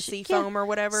like the sea foam or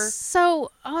whatever.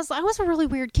 So I was a really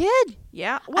weird kid.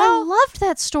 Yeah, well, I loved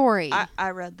that story. I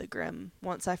read the Grimm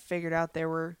once I figured out there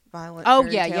were violent.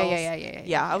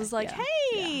 Yeah. I was like,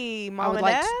 hey, Mom and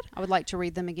Dad. I would like to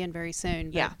read them again very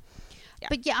soon. But,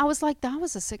 but I was like, I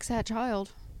was a sick, sad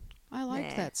child. I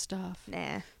liked that stuff.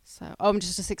 Nah. So, I'm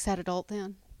just a sick, sad adult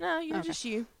then? No, you're just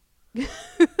you.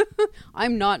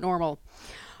 I'm not normal.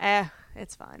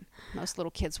 It's fine. Most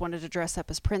little kids wanted to dress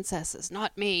up as princesses,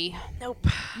 not me. Nope.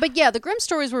 But yeah, the Grimm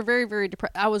stories were very, very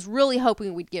depressing. I was really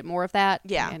hoping we'd get more of that.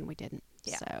 Yeah. And we didn't.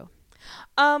 Yeah. So.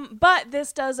 But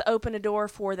this does open a door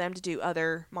for them to do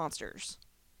other monsters.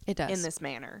 It does. In this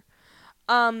manner.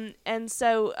 And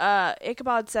so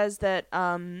Ichabod says that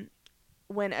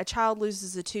when a child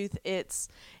loses a tooth, it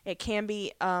can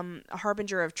be a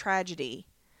harbinger of tragedy,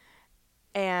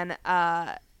 and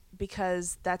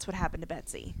because that's what happened to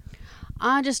Betsy.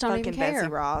 I just don't even care.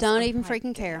 Don't even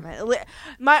freaking care.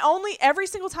 Every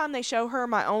single time they show her,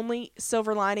 my only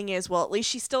silver lining is, well, at least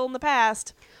she's still in the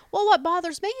past. Well, what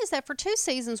bothers me is that for 2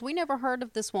 seasons, we never heard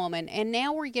of this woman, and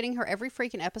now we're getting her every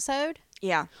freaking episode.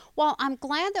 Yeah. Well, I'm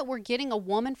glad that we're getting a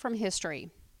woman from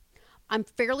history. I'm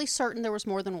fairly certain there was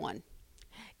more than one.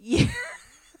 Yeah.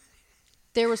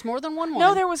 There was more than one woman.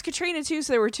 No, there was Katrina, too,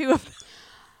 so there were 2 of them.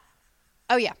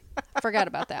 Oh, yeah. Forgot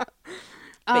about that.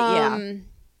 But, yeah.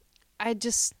 I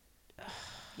just...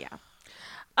 Yeah.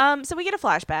 So we get a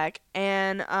flashback,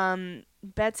 and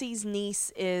Betsy's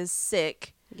niece is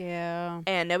sick. Yeah.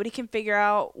 And nobody can figure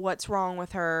out what's wrong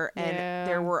with her. And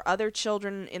there were other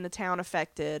children in the town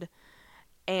affected.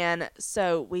 And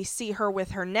so we see her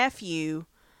with her nephew.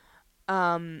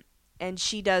 And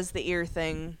she does the ear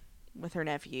thing with her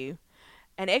nephew.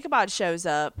 And Ichabod shows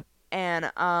up.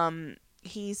 And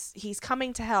he's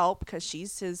coming to help because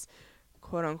she's his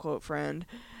quote unquote friend.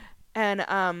 And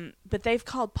but they've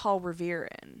called Paul Revere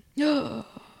in.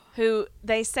 Who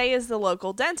they say is the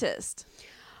local dentist.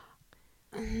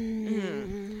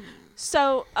 Mm-hmm.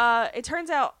 So it turns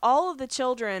out all of the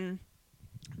children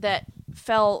that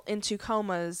fell into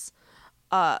comas,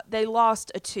 they lost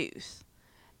a tooth.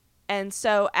 And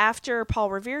so after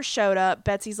Paul Revere showed up,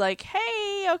 Betsy's like,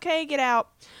 hey, okay, get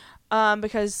out.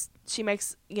 Because she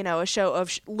makes, a show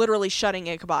of literally shutting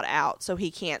Ichabod out so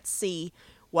he can't see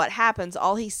what happens.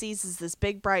 All he sees is this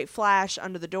big bright flash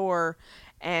under the door,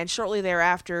 and shortly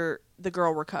thereafter, the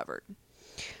girl recovered.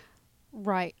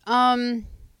 Right.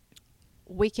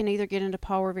 We can either get into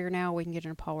Paul Revere now or we can get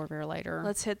into Paul Revere later.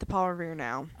 Let's hit the Paul Revere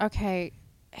now. Okay.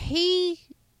 He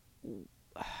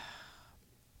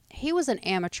was an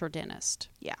amateur dentist.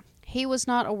 Yeah. He was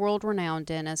not a world-renowned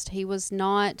dentist. He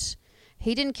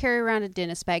didn't carry around a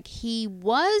dentist bag. He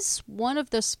was one of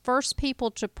the first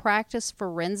people to practice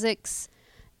forensics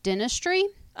dentistry.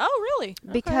 Oh, really?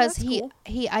 Okay, because cool.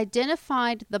 he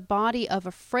identified the body of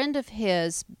a friend of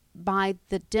his by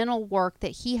the dental work that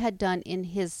he had done in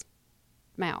his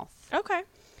mouth. Okay.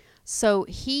 So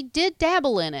he did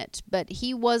dabble in it, but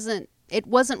it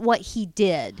wasn't what he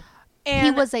did. And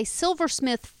he was a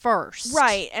silversmith first.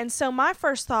 Right. And so my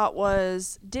first thought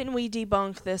was, didn't we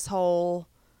debunk this whole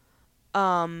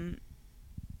Paul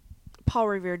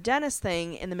Revere dentist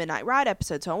thing in the Midnight Ride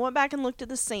episode? So I went back and looked at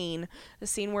the scene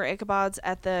where Ichabod's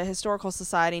at the Historical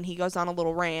Society and he goes on a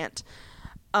little rant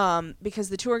because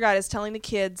the tour guide is telling the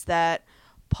kids that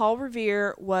Paul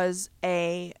Revere was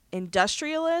a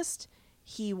industrialist.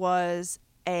 He was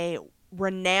a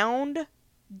renowned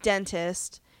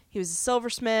dentist. He was a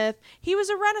silversmith. He was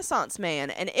a Renaissance man.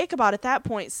 And Ichabod at that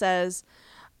point says,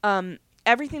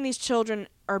 everything these children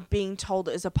are being told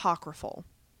is apocryphal.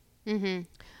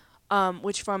 Mm-hmm.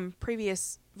 Which from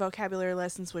previous vocabulary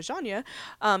lessons with Janya,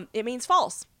 it means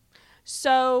false.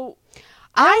 So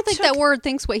I don't think that word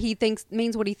means what he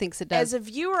thinks it does. As a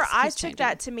viewer, I took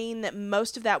that to mean that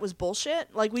most of that was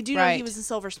bullshit. Like, we do know he was a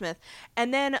silversmith.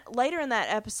 And then later in that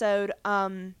episode,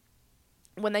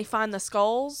 when they find the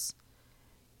skulls,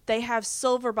 they have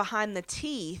silver behind the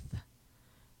teeth.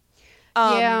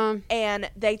 And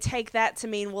they take that to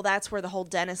mean, well, that's where the whole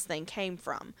dentist thing came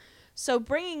from. So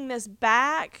bringing this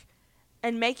back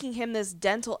and making him this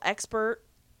dental expert,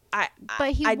 I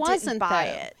didn't buy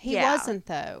it. He wasn't,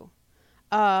 though.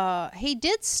 He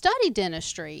did study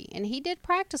dentistry, and he did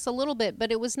practice a little bit,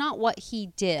 but it was not what he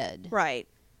did. Right.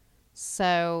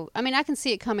 So, I mean, I can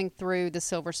see it coming through the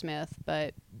silversmith,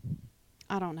 but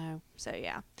I don't know. So,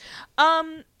 yeah.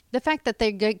 The fact that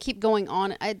they keep going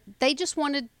on,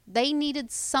 they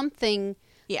needed something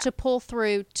to pull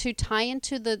through to tie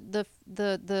into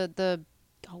the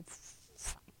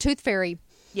Tooth Fairy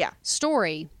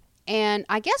story. And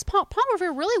I guess Paul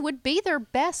Revere really would be their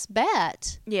best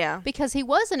bet. Yeah. Because he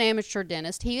was an amateur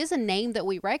dentist. He is a name that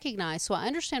we recognize, so I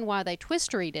understand why they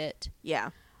twist-read it.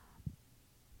 Yeah.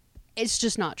 It's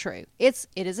just not true. It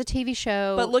is a TV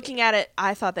show. But looking at it,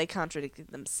 I thought they contradicted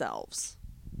themselves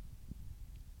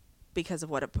because of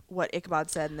what Ichabod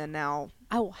said, and then now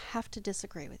I will have to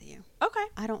disagree with you. Okay.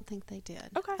 I don't think they did.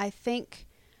 Okay. I think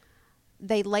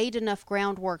they laid enough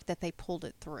groundwork that they pulled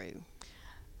it through.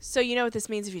 So you know what this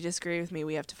means? If you disagree with me,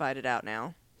 we have to fight it out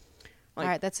now. All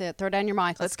right, that's it. Throw down your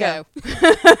mic. Let's go.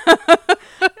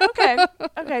 Okay.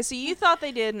 Okay, so you thought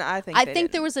they did, and I think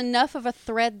didn't. There was enough of a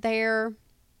thread there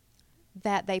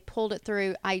that they pulled it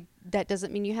through. That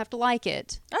doesn't mean you have to like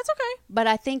it. That's okay. But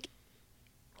I think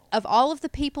of all of the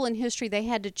people in history they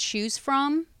had to choose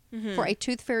from, for a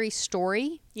Tooth Fairy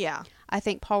story, I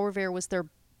think Paul Revere was their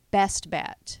best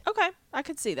bet. Okay, I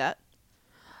could see that.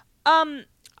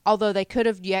 Although they could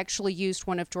have actually used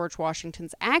one of George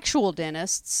Washington's actual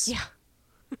dentists. Yeah.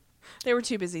 They were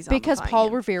too busy because Paul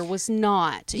Revere was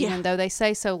not, even though they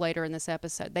say so later in this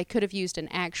episode. They could have used an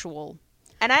actual.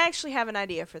 And I actually have an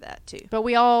idea for that too. But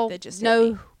we all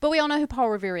know who Paul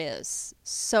Revere is.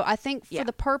 So I think for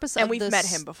the purpose of and we've met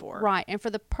him before, right? And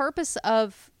for the purpose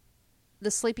of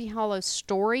the Sleepy Hollow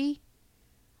story,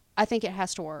 I think it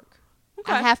has to work.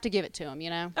 Okay. I have to give it to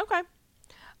him. Okay.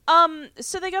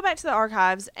 So they go back to the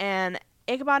archives and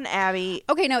Ichabod and Abby.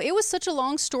 Okay, no, it was such a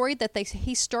long story that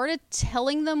he started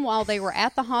telling them while they were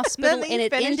at the hospital, and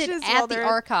it ended at the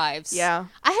archives. Yeah,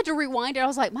 I had to rewind it. I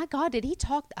was like, "My God, did he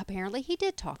talk?" Apparently, he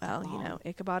did talk. Well,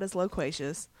 Ichabod is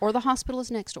loquacious, or the hospital is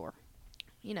next door.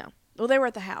 Well, they were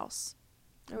at the house,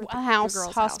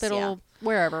 hospital,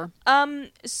 wherever.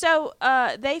 So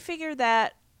they figured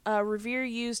that Revere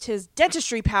used his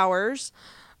dentistry powers,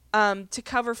 to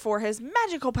cover for his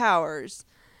magical powers.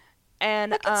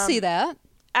 And I could see that.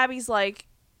 Abby's like,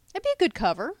 it'd be a good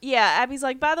cover. Yeah, Abby's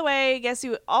like, by the way, guess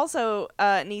who also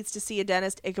needs to see a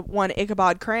dentist? One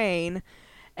Ichabod Crane.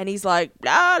 And he's like,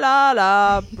 la, la,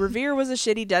 la. Revere was a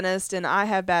shitty dentist, and I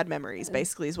have bad memories,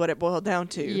 basically, is what it boiled down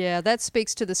to. Yeah, that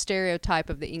speaks to the stereotype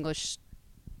of the English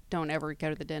don't ever go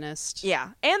to the dentist. Yeah,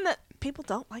 and that people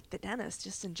don't like the dentist,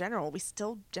 just in general. We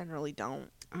still generally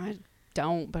don't. I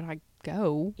don't, but I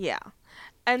go. Yeah.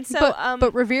 And so...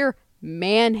 But Revere...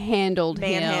 Manhandled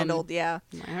him. Yeah.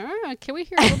 Can we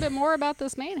hear a little bit more about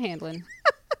this manhandling?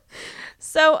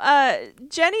 So,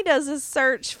 Jenny does a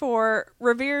search for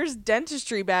Revere's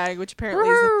dentistry bag, which apparently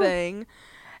is a thing.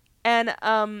 And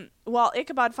while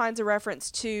Ichabod finds a reference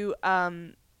to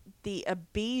the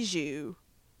Abizu,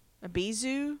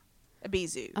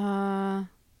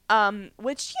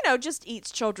 which just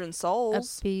eats children's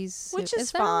souls, which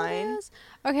is fine.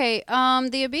 Okay,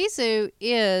 the Abizu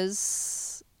is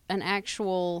an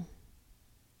actual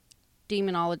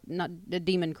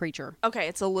demon creature. Okay,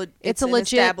 it's an legit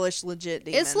established legit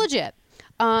demon. It's legit.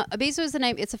 Abizu is the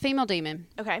name. It's a female demon.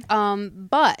 Okay.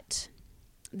 But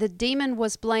the demon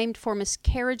was blamed for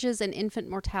miscarriages and infant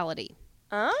mortality.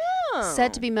 Oh.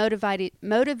 Said to be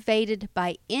motivated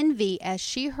by envy, as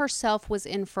she herself was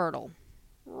infertile.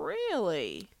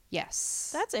 Really?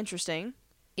 Yes. That's interesting.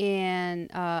 And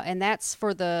that's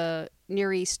for the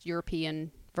Near East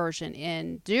European version.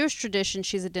 In Jewish tradition,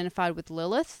 she's identified with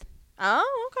Lilith.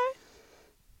 Oh,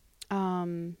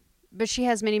 okay. But she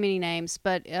has many, many names.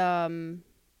 But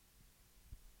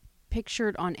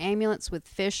pictured on amulets with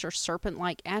fish or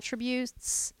serpent-like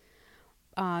attributes.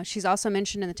 She's also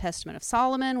mentioned in the Testament of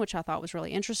Solomon, which I thought was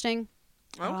really interesting.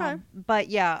 Okay. But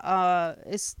yeah,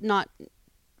 it's not.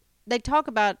 They talk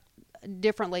about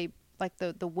differently, like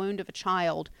the wound of a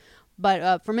child.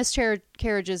 But for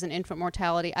miscarriages and infant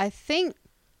mortality, I think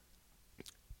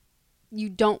you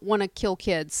don't want to kill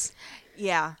kids.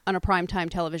 Yeah. On a primetime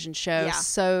television show. Yeah.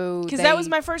 So because that was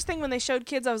my first thing when they showed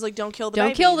kids. I was like, don't kill the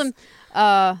babies. Don't kill them.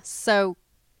 So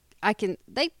I can.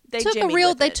 They took a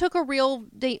real. It's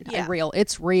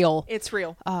real. It's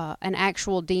real. An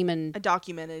actual demon. A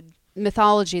documented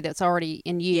mythology that's already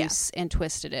in use and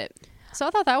twisted it. So I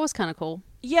thought that was kind of cool.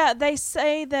 Yeah, they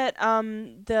say that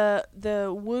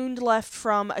the wound left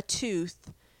from a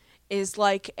tooth is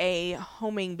like a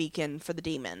homing beacon for the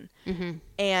demon. Mm-hmm.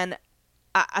 And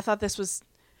I thought this was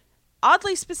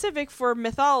oddly specific for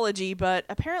mythology, but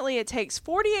apparently it takes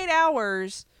 48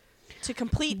 hours to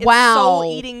complete its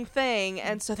soul-eating thing,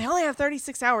 and so they only have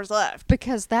 36 hours left.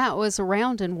 Because that was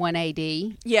around in 1 AD.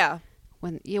 Yeah.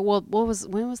 When was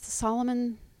the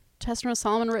Solomon Testament of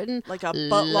Solomon written? Like a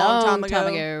long time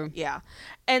ago. Yeah.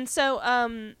 And so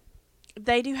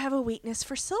they do have a weakness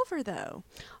for silver, though.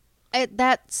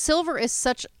 That silver is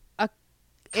such a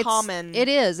common. It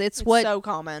is. It's what so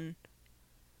common.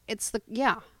 It's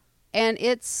and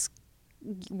it's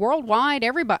worldwide.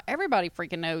 Everybody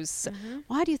freaking knows. Mm-hmm.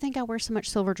 Why do you think I wear so much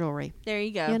silver jewelry? There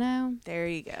you go. You know. There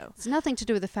you go. It's nothing to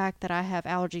do with the fact that I have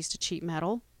allergies to cheap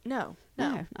metal. No,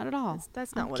 not at all.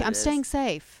 That's not what it is. I'm staying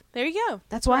safe. There you go.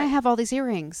 That's why I have all these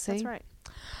earrings. See? That's right.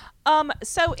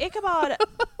 So Ichabod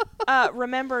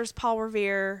remembers Paul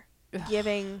Revere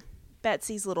giving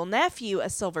Betsy's little nephew a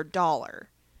silver dollar.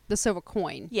 The silver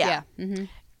coin. Yeah. Mm-hmm.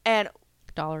 And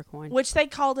dollar coin. Which they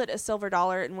called it a silver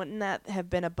dollar, and wouldn't that have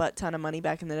been a butt ton of money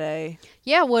back in the day?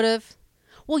 Yeah, it would have.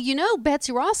 Well,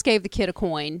 Betsy Ross gave the kid a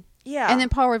coin. Yeah. And then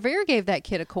Paul Revere gave that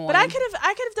kid a coin. But I could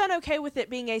have done okay with it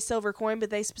being a silver coin, but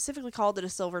they specifically called it a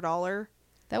silver dollar.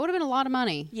 That would have been a lot of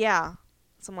money. Yeah.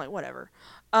 So I'm like, whatever.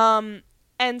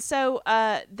 And so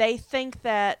they think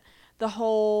that the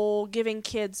whole giving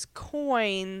kids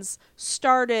coins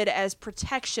started as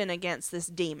protection against this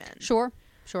demon. Sure.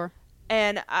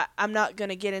 And I'm not going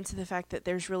to get into the fact that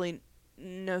there's really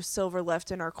no silver left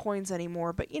in our coins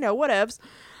anymore, but, whatevs.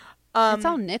 It's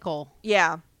all nickel.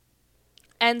 Yeah.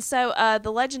 And so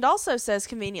the legend also says,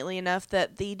 conveniently enough,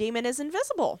 that the demon is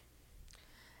invisible.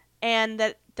 And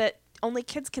that only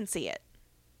kids can see it.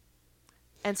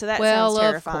 And so that sounds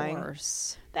terrifying. Of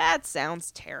course. That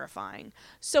sounds terrifying.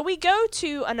 So we go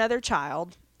to another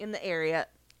child in the area,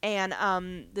 and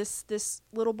this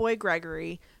little boy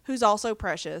Gregory, who's also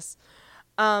precious,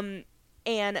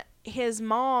 and his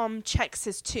mom checks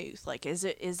his tooth. Like, is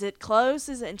it close?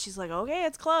 And she's like, okay,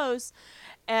 it's close.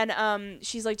 And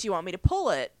she's like, do you want me to pull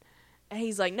it? And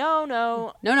he's like,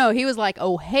 no. No. He was like,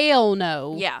 oh, hell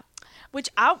no. Yeah. Which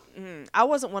I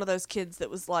wasn't one of those kids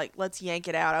that was like, let's yank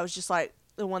it out. I was just like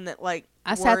the one that like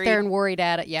I sat there and worried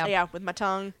at it. Yeah. Yeah, with my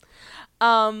tongue.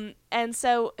 And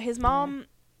so his mom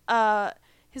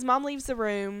leaves the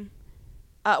room.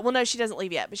 Well, no, she doesn't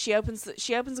leave yet, but she opens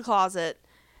the closet,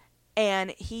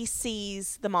 and he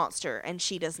sees the monster, and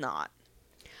she does not.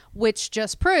 Which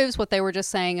just proves what they were just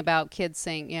saying about kids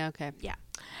seeing. Yeah, okay. Yeah.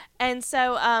 And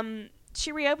so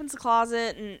she reopens the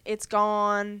closet, and it's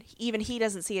gone. Even he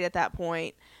doesn't see it at that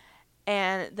point.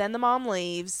 And then the mom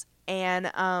leaves,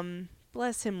 and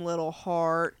bless him, little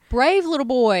heart. Brave little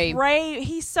boy. Brave.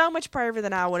 He's so much braver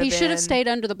than I would have been. He should have stayed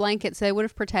under the blankets. They would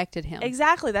have protected him.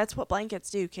 Exactly. That's what blankets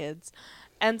do, kids.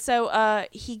 And so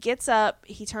he gets up,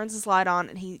 he turns his light on,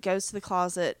 and he goes to the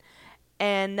closet,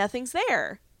 and nothing's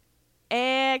there.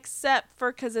 Except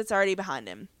for because it's already behind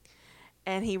him.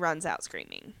 And he runs out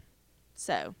screaming.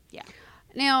 So, yeah.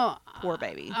 Now, poor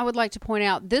baby. I would like to point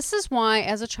out, this is why,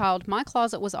 as a child, my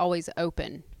closet was always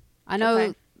open. I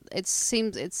know it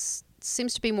seems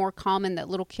to be more common that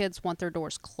little kids want their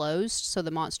doors closed so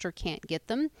the monster can't get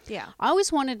them. Yeah. I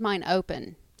always wanted mine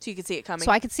open. So you could see it coming.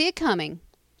 So I could see it coming.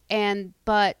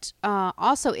 But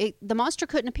also, the monster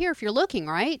couldn't appear if you're looking,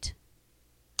 right?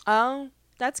 Oh,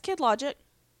 that's kid logic.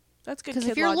 That's good kid logic.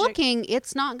 Because if you're looking,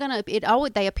 it's not going to...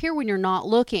 They appear when you're not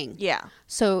looking. Yeah.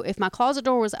 So if my closet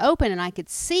door was open and I could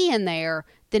see in there,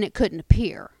 then it couldn't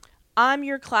appear. I'm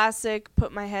your classic,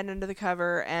 put my head under the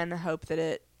cover and hope that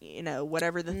it,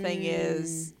 whatever the thing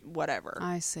is, whatever.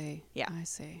 I see. Yeah. I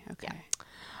see. Okay.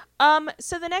 Yeah.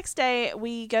 So the next day,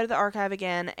 we go to the archive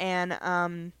again, and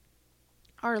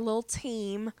our little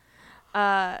team,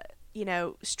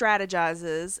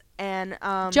 strategizes, and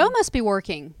Joe must be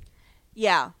working.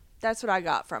 Yeah, that's what I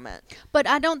got from it. But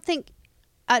I don't think...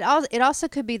 It also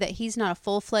could be that he's not a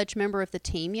full-fledged member of the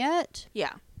team yet.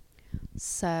 Yeah.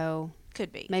 So...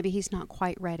 Could be. Maybe he's not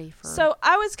quite ready for... So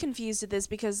I was confused at this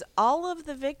because all of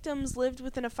the victims lived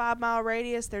within a 5-mile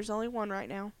radius. There's only one right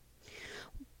now.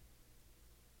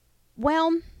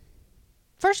 Well,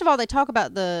 first of all, they talk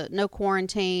about the no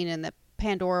quarantine and that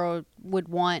Pandora would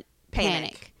want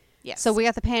panic. Yes. So we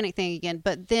got the panic thing again.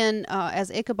 But then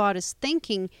as Ichabod is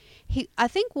thinking, I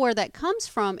think where that comes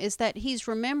from is that he's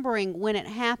remembering when it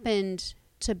happened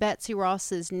to Betsy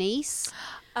Ross's niece.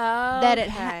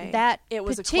 That it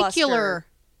was particular, a cluster.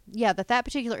 Yeah, that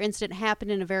particular incident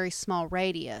happened in a very small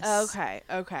radius. Okay.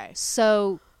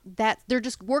 So that they're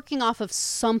just working off of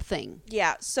something.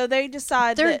 Yeah, so they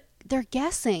decide they're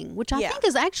guessing, which I think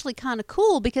is actually kind of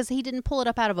cool because he didn't pull it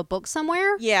up out of a book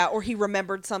somewhere. Yeah, or he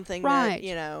remembered something right.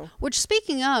 that, Which,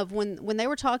 speaking of, when they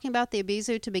were talking about the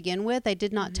Abizu to begin with, they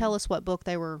did not tell us what book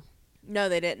they were. No,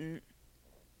 they didn't.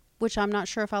 Which I'm not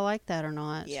sure if I like that or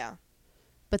not. Yeah.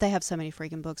 But they have so many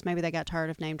freaking books. Maybe they got tired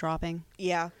of name dropping.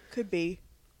 Yeah, could be.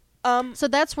 So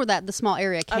that's where the small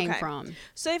area came from.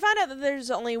 So they find out that there's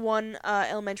only one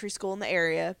elementary school in the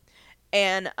area.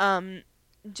 And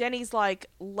Jenny's like,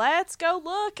 let's go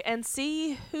look and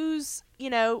see who's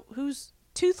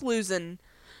tooth losing.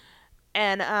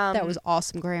 And that was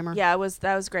awesome grammar. Yeah,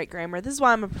 that was great grammar. This is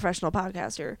why I'm a professional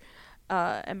podcaster.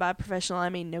 And by professional, I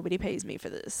mean nobody pays me for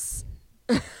this.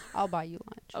 I'll buy you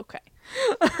lunch. Okay.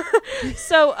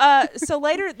 So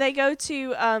later they go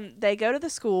to the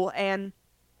school, and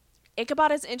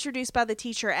Ichabod is introduced by the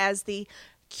teacher as the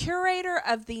curator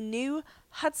of the new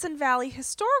Hudson Valley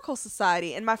Historical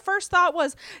Society. And my first thought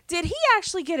was, did he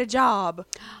actually get a job?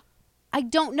 I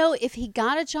don't know if he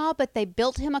got a job, but they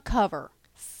built him a cover.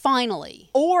 Finally.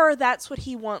 Or that's what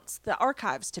he wants the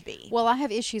archives to be. Well, I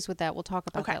have issues with that. We'll talk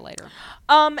about that later.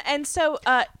 And so...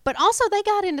 but also, they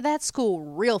got into that school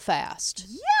real fast.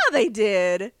 Yeah, they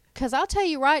did. Because I'll tell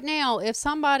you right now, if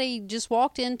somebody just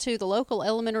walked into the local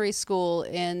elementary school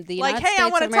in the United States of America... Like, hey, I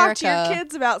want to talk to your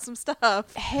kids about some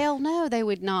stuff. Hell no, they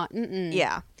would not.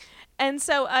 Yeah. And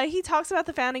so he talks about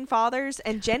the founding fathers,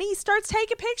 and Jenny starts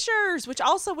taking pictures, which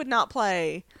also would not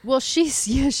play. Well, she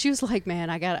was like,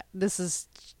 man, this is,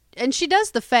 and she does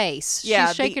the face. Yeah,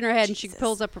 she's shaking her head, Jesus. And she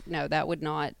pulls up no, that would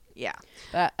not. Yeah.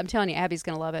 But I'm telling you, Abby's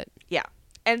going to love it. Yeah.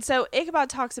 And so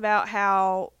Ichabod talks about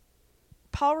how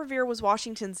Paul Revere was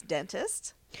Washington's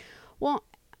dentist. Well,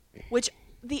 which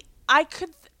I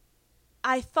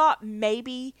thought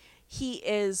maybe he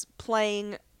is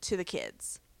playing to the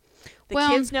kids. The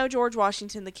kids know George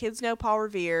Washington. The kids know Paul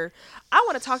Revere. I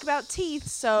want to talk about teeth,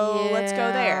 so let's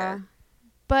go there.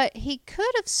 But he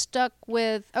could have stuck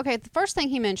with... Okay, the first thing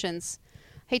he mentions,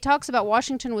 he talks about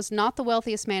Washington was not the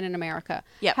wealthiest man in America.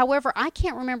 Yep. However, I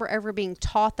can't remember ever being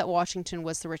taught that Washington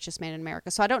was the richest man in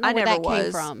America, so I don't know where that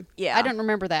came from. Yeah. I don't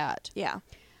remember that. Yeah.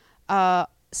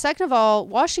 Second of all,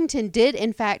 Washington did,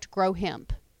 in fact, grow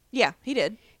hemp. Yeah, he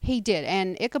did. He did,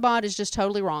 and Ichabod is just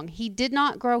totally wrong. He did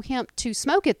not grow hemp to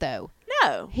smoke it, though.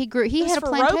 No. He had a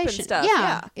plantation. Rope and stuff.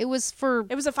 Yeah. It was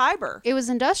a fiber. It was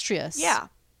industrious. Yeah.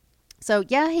 So,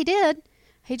 yeah, he did.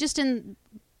 He just didn't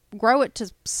grow it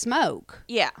to smoke.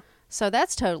 Yeah. So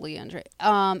that's totally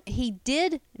interesting. He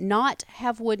did not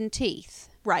have wooden teeth.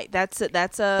 Right. That's a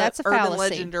urban fallacy.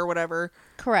 Legend or whatever.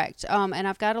 Correct. And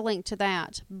I've got a link to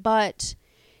that. But,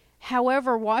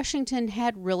 however, Washington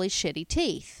had really shitty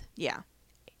teeth. Yeah.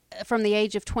 From the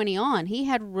age of 20 on, he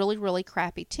had really, really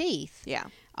crappy teeth. Yeah.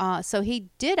 So he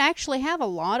did actually have a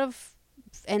lot of,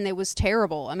 and it was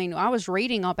terrible. I mean, I was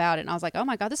reading about it, and I was like, oh,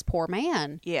 my God, this poor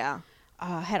man. Yeah.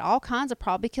 Had all kinds of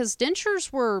problems, because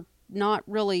dentures were not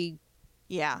really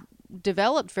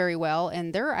developed very well,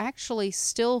 and there are actually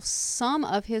still some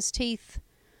of his teeth,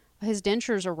 his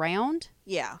dentures around.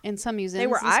 Yeah. In some museums. They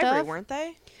were and ivory, stuff. Weren't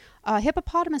they?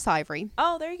 Hippopotamus ivory.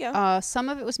 Oh, there you go. Some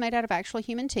of it was made out of actual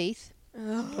human teeth.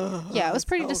 Yeah, it was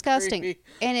pretty disgusting. Creepy.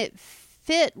 And it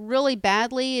fit really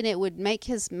badly, and it would make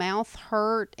his mouth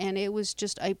hurt, and it was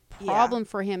just a problem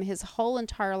for him his whole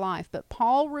entire life. But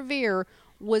Paul Revere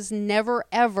was never,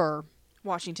 ever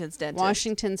Washington's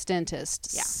dentist.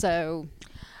 Yeah. So...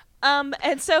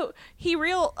 and so he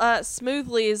real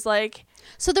smoothly is like...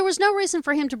 So there was no reason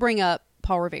for him to bring up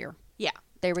Paul Revere. Yeah.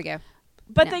 There we go.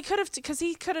 But they could have... Because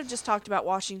he could have just talked about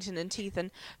Washington and teeth,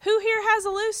 and who here has a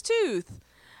loose tooth?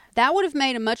 That would have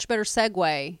made a much better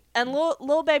segue. And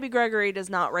little baby Gregory does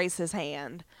not raise his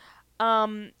hand.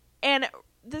 And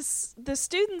the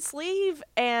students leave,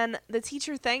 and the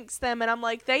teacher thanks them, and I'm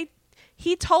like,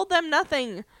 he told them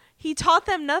nothing. He taught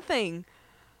them nothing.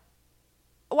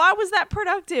 Why was that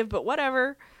productive? But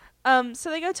whatever. So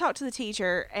they go talk to the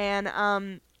teacher,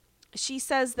 and she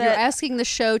says that... You're asking the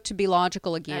show to be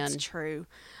logical again. That's true.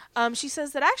 She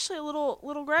says that actually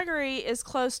little Gregory is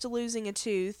close to losing a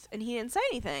tooth, and he didn't say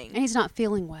anything. And he's not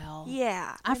feeling well.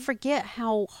 Yeah. I forget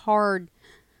how hard...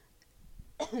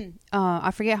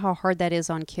 that is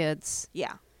on kids.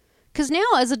 Yeah. Because now,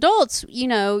 as adults,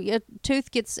 a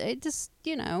tooth gets... It just,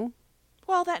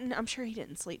 Well, I'm sure he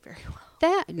didn't sleep very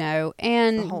well.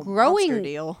 And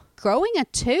growing a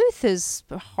tooth is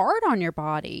hard on your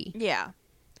body. Yeah.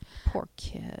 Poor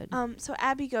kid. So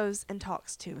Abby goes and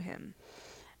talks to him.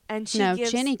 And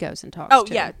Jenny goes and talks to him.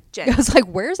 Oh, yeah, Jenny. I was like,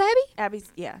 where's Abby?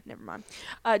 Never mind.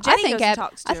 Jenny goes and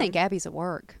talks to him. I think Abby's at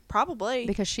work. Probably.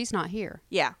 Because she's not here.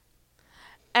 Yeah.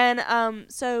 And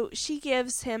so she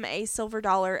gives him a silver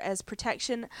 $1 as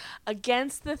protection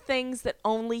against the things that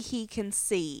only he can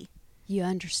see. You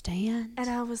understand? And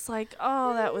I was like,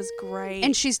 oh, that was great.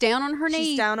 And she's down on her knees.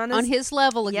 She's down on his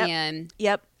level again.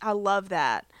 Yep. I love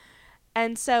that.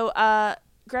 And so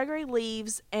Gregory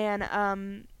leaves, and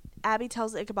Abby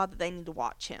tells Ichabod that they need to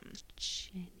watch him.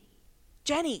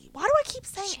 Jenny. Why do I keep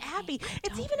saying Abby?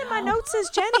 It's even in my notes as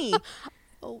Jenny.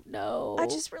 Oh, no. I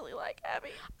just really like Abby.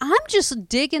 I'm just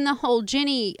digging the whole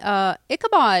Jenny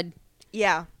Ichabod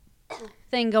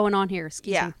thing going on here.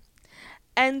 Excuse me.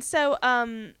 And so...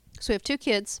 So we have 2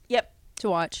 kids. Yep. To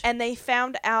watch. And they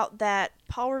found out that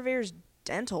Paul Revere's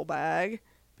dental bag,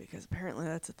 because apparently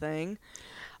that's a thing.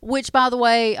 Which, by the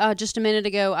way, just a minute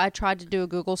ago, I tried to do a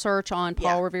Google search on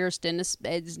Paul Revere's dentist.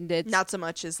 It's not so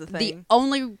much as the thing. The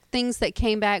only things that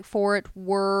came back for it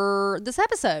were this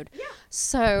episode. Yeah.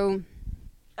 So.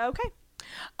 Okay.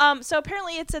 So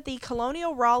apparently it's at the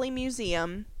Colonial Raleigh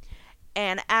Museum,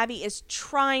 and Abby is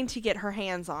trying to get her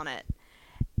hands on it.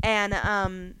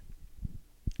 And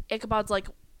Ichabod's like,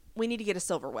 we need to get a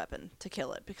silver weapon to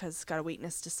kill it because it's got a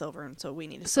weakness to silver, and so we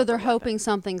need a silver So they're weapon. hoping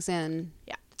something's in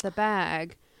the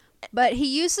bag. But he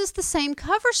uses the same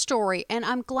cover story, and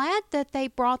I'm glad that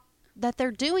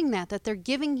they're doing that they're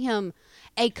giving him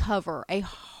a cover, a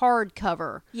hard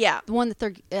cover. Yeah. The one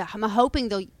that I'm hoping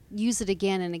they'll use it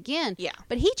again and again. Yeah.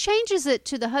 But he changes it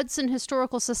to the Hudson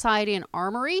Historical Society and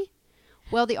Armory.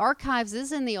 Well, the archives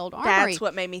is in the old armory. That's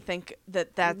what made me think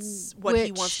that's what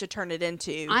he wants to turn it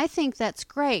into. I think that's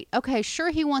great. Okay,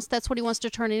 sure, that's what he wants to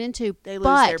turn it into. They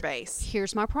lose their base.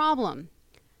 Here's my problem.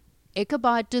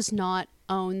 Ichabod does not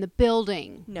own the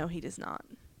building. No, he does not.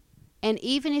 And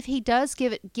even if he does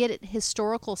get it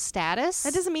historical status,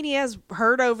 that doesn't mean he has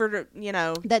heard over to,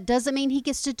 That doesn't mean he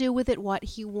gets to do with it what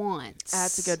he wants.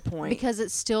 That's a good point. Because it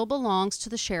still belongs to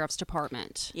the sheriff's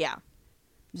department. Yeah.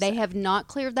 They have not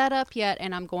cleared that up yet,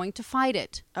 and I'm going to fight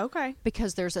it. Okay.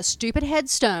 Because there's a stupid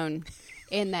headstone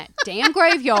in that damn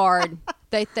graveyard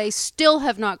that they still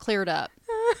have not cleared up.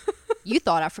 You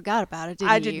thought I forgot about it, didn't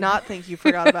you? I did not think you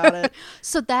forgot about it.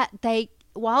 So that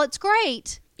while it's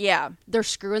great, yeah, they're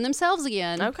screwing themselves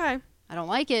again. Okay. I don't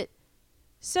like it.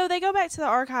 So they go back to the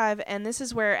archive, and this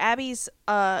is where Abby's,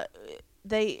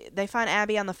 they find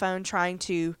Abby on the phone trying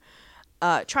to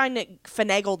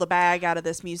finagle the bag out of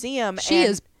this museum. She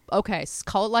is, okay,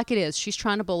 call it like it is. She's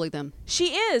trying to bully them.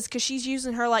 She is, because she's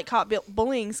using her, cop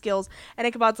bullying skills, and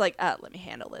Ichabod's like, let me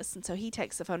handle this. And so he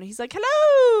takes the phone, and he's like,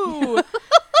 hello!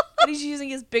 And he's using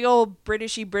his big old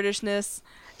Britishness.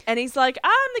 And he's like,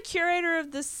 I'm the curator of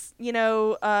this,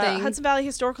 Hudson Valley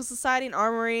Historical Society and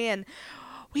Armory, and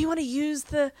we want to use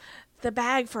the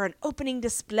bag for an opening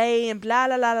display and blah,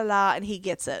 blah, blah, blah, blah. And he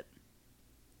gets it.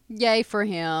 Yay for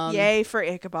him. Yay for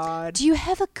Ichabod. Do you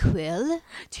have a quill?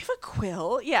 Do you have a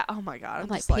quill? Yeah. Oh, my God. I'm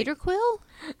like, Peter Quill?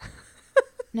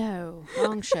 No.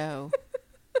 Wrong show.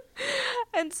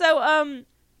 And so,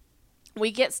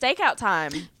 we get stakeout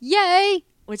time. Yay.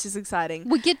 Which is exciting.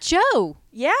 We get Joe.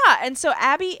 Yeah, and so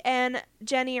Abby and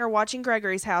Jenny are watching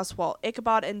Gregory's house while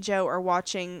Ichabod and Joe are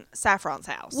watching Saffron's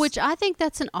house. Which I think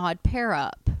that's an odd pair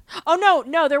up. Oh,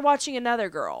 no, they're watching another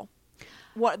girl.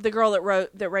 The girl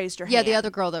that raised her hand. Yeah, the other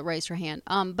girl that raised her hand.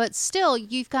 But still,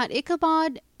 you've got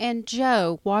Ichabod and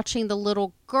Joe watching the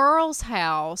little girl's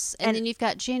house, and then you've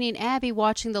got Jenny and Abby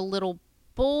watching the little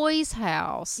boy's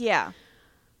house. Yeah.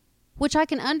 Which I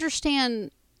can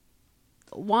understand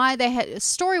why they had,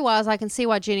 story-wise, I can see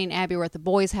why Jenny and Abby were at the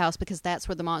boys' house, because that's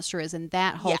where the monster is, and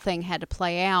that whole thing had to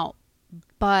play out.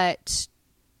 But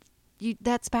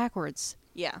that's backwards.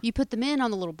 Yeah. You put the men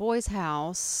on the little boy's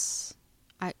house,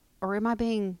 or am I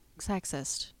being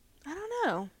sexist? I don't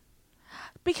know.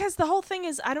 Because the whole thing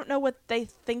is, I don't know what they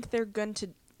think they're going to.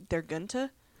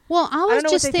 Well, I don't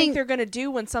know what they think they're going to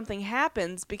do when something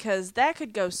happens, because that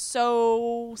could go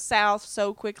so south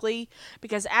so quickly,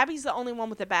 because Abby's the only one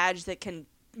with a badge that can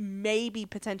maybe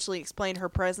potentially explain her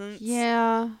presence.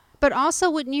 Yeah. But also,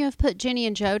 wouldn't you have put Jenny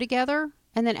and Joe together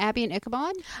and then Abby and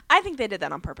Ichabod? I think they did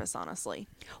that on purpose, honestly.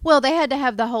 Well, they had to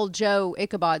have the whole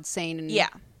Joe-Ichabod scene. And yeah.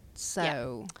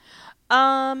 So...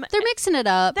 Yeah. They're mixing it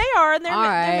up. They are, and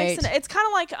they're mixing it. It's kind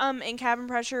of like in Cabin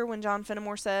Pressure when John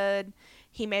Fenimore said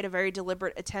he made a very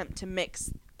deliberate attempt to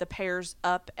mix the pairs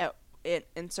up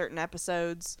in certain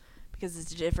episodes because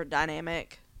it's a different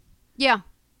dynamic. Yeah.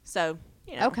 So,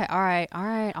 Okay, all right.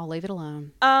 I'll leave it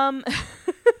alone.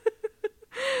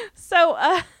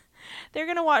 So, they're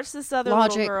going to watch this other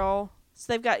little girl.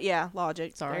 So they've got,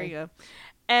 Logic. Sorry. There you go.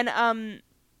 And,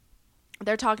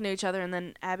 they're talking to each other, and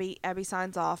then Abby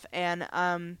signs off, and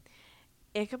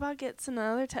Ichabod gets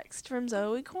another text from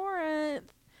Zoe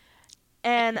Corinth.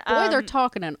 And boy, they're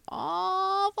talking an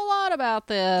awful lot about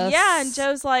this. Yeah, and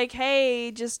Joe's like,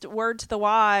 hey, just word to the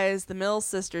wise, the Mills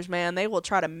sisters, man, they will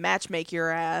try to matchmake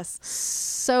your ass.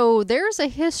 So there's a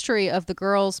history of the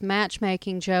girls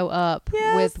matchmaking Joe up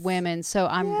with women. So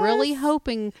I'm really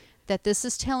hoping that this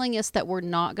is telling us that we're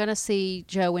not going to see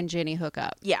Joe and Jenny hook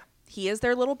up. Yeah. He is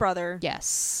their little brother.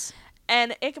 Yes.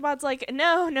 And Ichabod's like,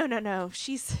 no.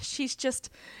 She's just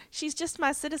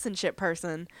my citizenship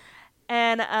person.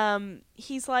 And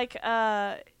he's like,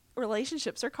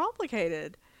 relationships are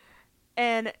complicated.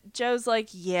 And Joe's like,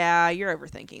 yeah, you're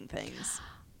overthinking things.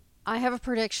 I have a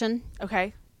prediction.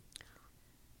 Okay.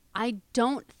 I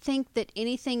don't think that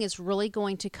anything is really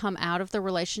going to come out of the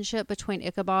relationship between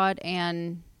Ichabod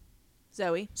and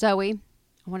Zoe. I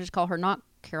wanted to call her not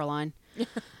Caroline.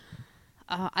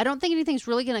 I don't think anything's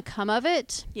really going to come of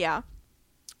it. Yeah.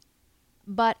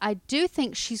 But I do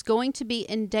think she's going to be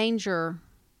in danger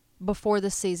before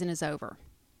the season is over.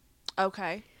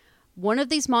 Okay. One of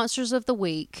these monsters of the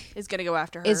week is going to go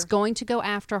after her. Is going to go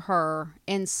after her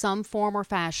in some form or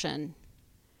fashion.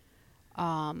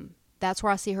 That's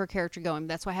where I see her character going.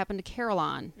 That's what happened to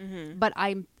Caroline. Mm-hmm. But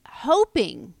I'm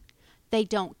hoping they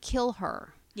don't kill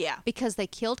her. Yeah. Because they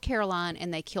killed Caroline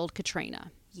and they killed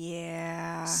Katrina.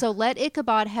 Yeah. So let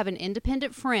Ichabod have an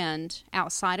independent friend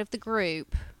outside of the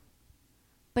group,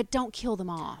 but don't kill them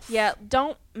off. Yeah,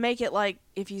 don't make it like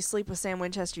if you sleep with Sam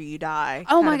Winchester, you die.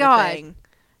 Oh my God.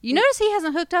 You notice he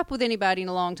hasn't hooked up with anybody in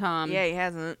a long time. Yeah, he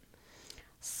hasn't.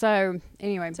 So,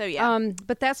 anyway. So, yeah.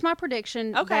 But that's my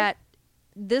prediction that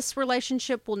this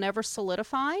relationship will never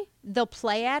solidify. They'll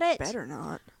play at it. Better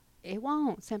not. It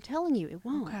won't. So I'm telling you, it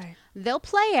won't. Okay. They'll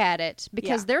play at it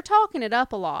because they're talking it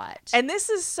up a lot. And this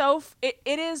is it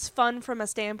is fun from a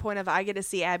standpoint of I get to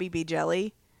see Abby be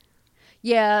jelly.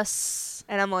 Yes.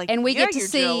 And I'm like, and we get to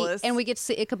see jealous. and we get to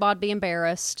see Ichabod be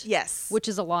embarrassed. Yes. Which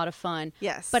is a lot of fun.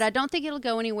 Yes. But I don't think it'll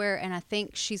go anywhere, and I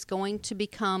think she's going to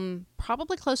become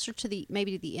probably closer to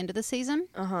maybe the end of the season.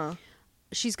 Uh-huh.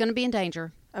 She's going to be in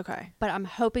danger. Okay. But I'm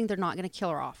hoping they're not going to kill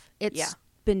her off. It's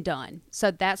been done. So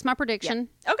that's my prediction.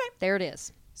 Yeah. Okay. There it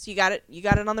is. So you got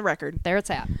it on the record. There it's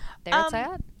at. It's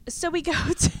at. So we go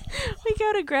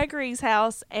to Gregory's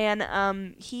house,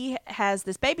 and he has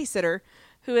this babysitter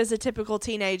who is a typical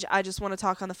teenage, I just want to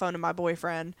talk on the phone to my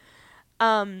boyfriend.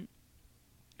 And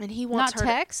he wants not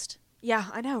text? Yeah,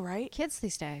 I know, right? Kids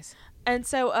these days. And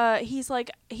so he's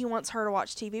like, he wants her to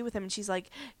watch TV with him, and she's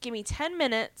like, give me 10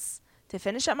 minutes to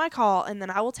finish up my call, and then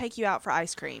I will take you out for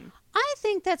ice cream. I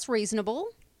think that's reasonable.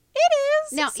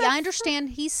 It is. Now, I understand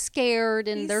he's scared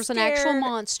and there's an actual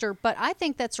monster, but I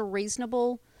think that's a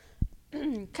reasonable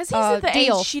because he's at the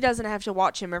age she doesn't have to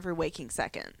watch him every waking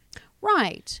second.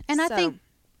 Right. And I think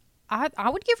I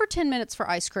would give her 10 minutes for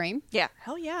ice cream. Yeah.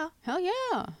 Hell yeah. Hell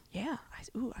yeah. Yeah.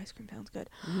 Ice cream sounds good.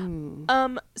 Ooh.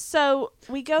 So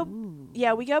we go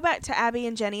we go back to Abby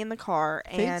and Jenny in the car.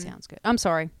 Food sounds good. I'm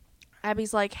sorry.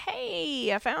 Abby's like,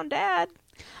 hey, I found Dad.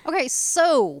 Okay,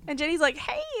 so. And Jenny's like,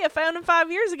 hey, I found him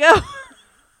 5 years ago.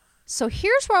 So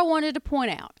here's where I wanted to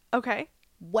point out. Okay.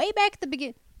 Way back at the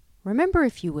beginning. Remember,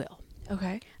 if you will.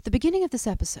 Okay. The beginning of this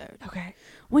episode. Okay.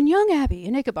 When young Abby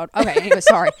and Ichabod. Okay, anyway,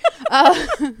 sorry.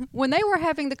 When they were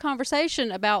having the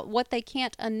conversation about what they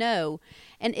can't unknow,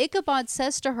 and Ichabod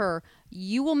says to her,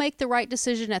 you will make the right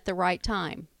decision at the right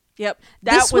time. Yep.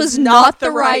 This was not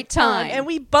the right time. And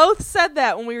we both said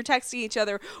that when we were texting each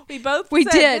other. We said,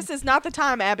 this is not the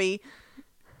time, Abby.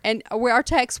 And our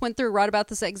text went through right about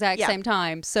the exact same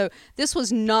time. So this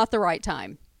was not the right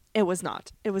time. It was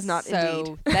not. It was not indeed.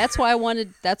 So that's why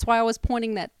I was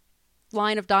pointing that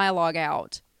line of dialogue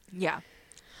out. Yeah.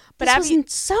 But Abby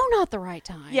was so not the right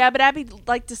time. Yeah, but Abby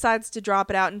decides to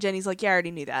drop it out, and Jenny's like, yeah, I already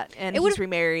knew that. And he's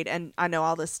remarried, and I know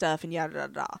all this stuff, and yada,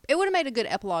 yada, yada. It would have made a good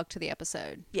epilogue to the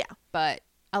episode. Yeah. But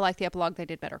I like the epilogue they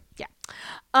did better. Yeah.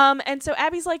 And so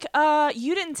Abby's like,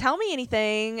 you didn't tell me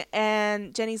anything.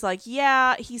 And Jenny's like,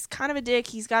 yeah, he's kind of a dick.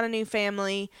 He's got a new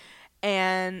family,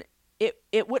 and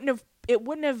it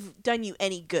wouldn't have done you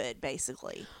any good,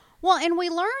 basically. Well, and we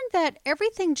learned that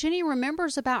everything Jenny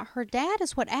remembers about her dad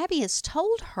is what Abby has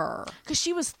told her. Because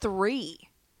she was 3.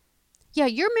 Yeah,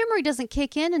 your memory doesn't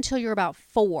kick in until you're about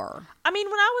 4. I mean,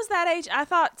 when I was that age, I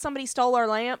thought somebody stole our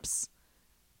lamps.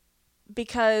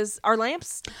 Because our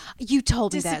lamps You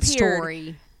told me that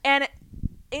story. And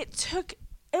it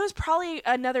was probably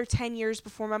another 10 years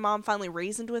before my mom finally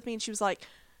reasoned with me. And she was like,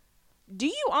 do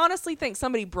you honestly think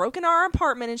somebody broke into our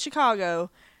apartment in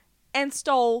Chicago and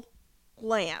stole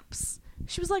lamps?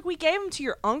 She was like, we gave them to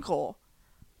your uncle.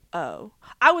 Oh,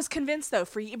 I was convinced though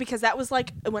because that was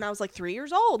like when I was like 3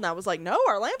 years old, and I was like, no,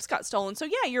 our lamps got stolen. So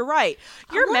yeah, you're right.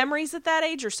 Your memories at that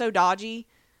age are so dodgy.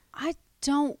 I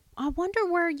wonder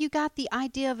where you got the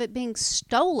idea of it being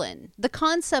stolen. The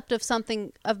concept of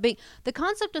something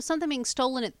being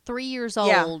stolen at 3 years old.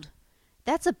 Yeah.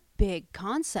 That's a big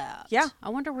concept. Yeah. I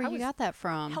wonder where you got that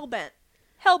from.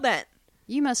 Hellbent.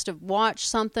 You must have watched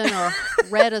something or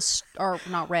heard a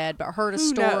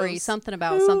story, something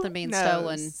about something being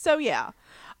stolen. So yeah.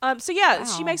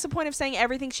 She makes a point of saying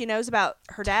everything she knows about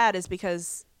her dad is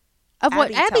because of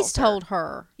what Abby's told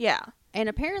her. Yeah. And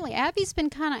apparently Abby's been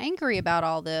kind of angry about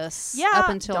all this up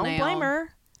until now. Don't blame her.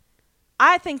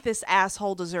 I think this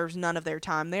asshole deserves none of their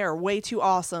time. They are way too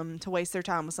awesome to waste their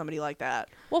time with somebody like that.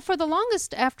 Well, for the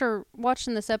longest, after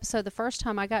watching this episode the first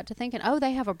time, I got to thinking, oh,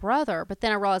 they have a brother. But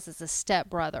then I realized it's a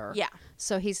stepbrother. Yeah.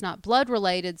 So he's not blood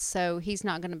related, so he's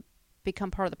not going to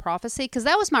become part of the prophecy. Because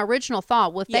that was my original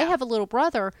thought. Well, if they have a little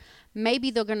brother,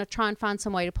 maybe they're going to try and find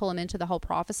some way to pull him into the whole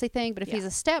prophecy thing. But if he's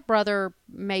a stepbrother,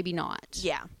 maybe not.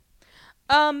 Yeah.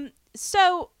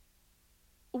 So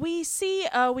we see,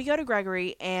 we go to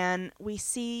Gregory and we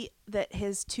see that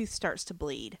his tooth starts to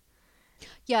bleed.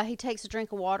 Yeah, he takes a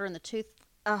drink of water and the tooth.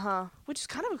 Which is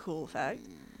kind of a cool effect.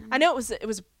 I know it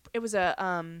was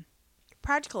a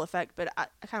practical effect, but I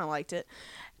kind of liked it.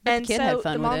 But and the kid so had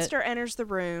fun the with monster enters the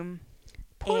room.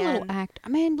 Poor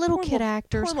little kid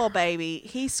actors. Poor little baby.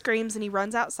 He screams and he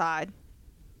runs outside.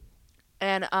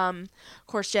 And of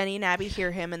course Jenny and Abby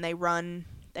hear him and they run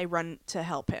they run to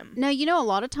help him. Now, you know, a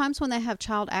lot of times when they have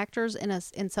child actors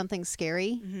in something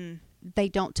scary, they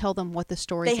don't tell them what the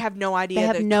story is. They have no idea. They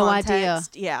have no idea.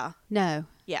 Yeah. No.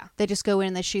 Yeah. They just go in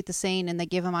and they shoot the scene and they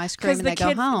give them ice cream and they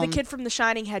go home. The kid from The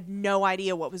Shining had no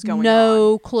idea what was going on.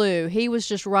 No clue. He was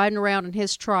just riding around in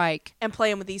his trike and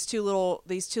playing with these two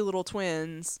little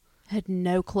twins. Had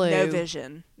no clue. No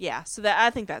vision. Yeah. So I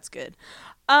think that's good.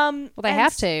 Well, they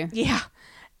have to. Yeah.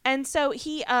 And so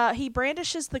he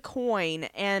brandishes the coin,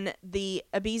 and the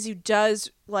Abizu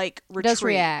does like retreat. Does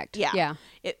react. Yeah.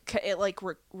 It like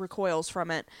recoils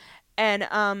from it, and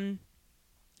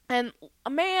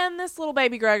man, this little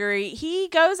baby Gregory, he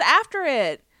goes after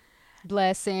it.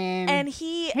 Bless him. And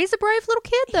he's a brave little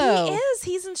kid, though. He is.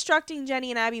 He's instructing Jenny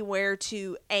and Abby where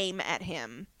to aim at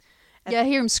him. Yeah, I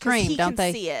hear him scream, don't they?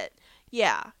 He can see it.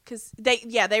 Yeah, because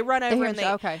they run over and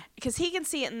okay. Because he can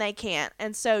see it and they can't,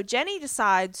 and so Jenny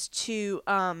decides to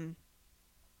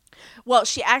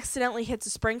she accidentally hits a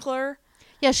sprinkler.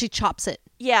 Yeah, she chops it.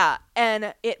 Yeah,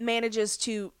 and it manages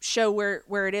to show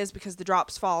where it is because the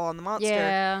drops fall on the monster.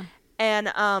 Yeah,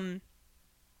 and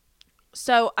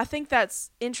so I think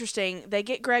that's interesting. They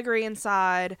get Gregory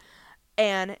inside,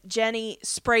 and Jenny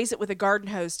sprays it with a garden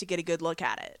hose to get a good look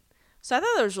at it. So I thought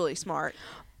that was really smart.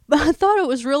 But I thought it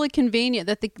was really convenient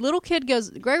that the little kid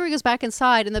Gregory goes back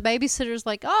inside and the babysitter's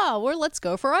like, let's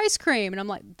go for ice cream. And I'm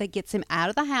like, that gets him out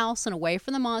of the house and away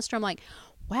from the monster. I'm like,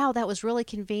 wow, that was really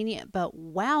convenient. But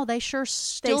wow, they sure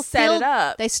still set it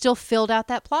up. They still filled out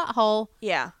that plot hole.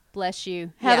 Yeah. Bless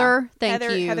you. Heather, thank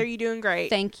you. Heather, you're doing great.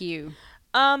 Thank you.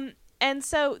 And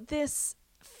so this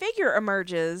figure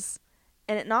emerges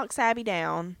and it knocks Abby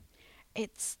down.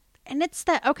 It's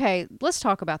that, okay, let's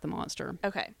talk about the monster.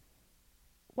 Okay.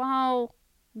 While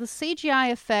the CGI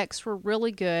effects were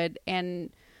really good,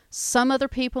 and some other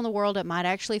people in the world, it might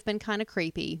actually have been kind of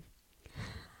creepy.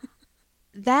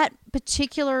 That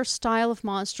particular style of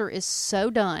monster is so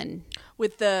done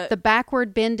with the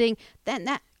backward bending,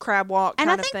 that crab walk kind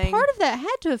of thing. And I think part of that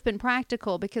had to have been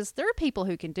practical because there are people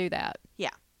who can do that.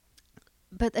 Yeah,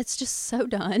 but it's just so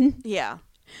done. Yeah,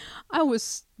 I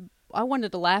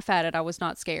wanted to laugh at it. I was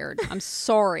not scared. I'm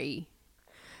sorry.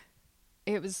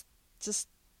 It was just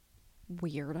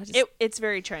weird. It's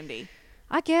very trendy,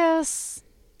 I guess.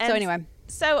 And so anyway,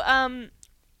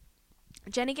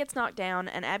 Jenny gets knocked down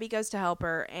and Abby goes to help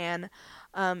her, and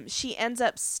she ends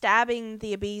up stabbing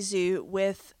the Abizu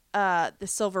with the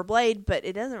silver blade, but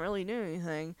it doesn't really do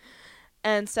anything.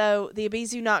 And so the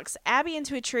Abizu knocks Abby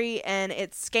into a tree and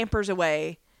it scampers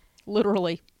away,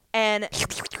 literally. And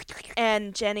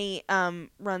Jenny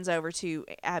runs over to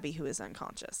Abby, who is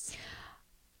unconscious.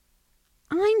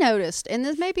 I noticed, and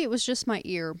this, maybe it was just my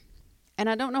ear, and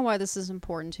I don't know why this is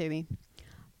important to me,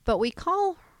 but we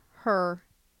call her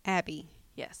Abby.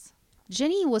 Yes.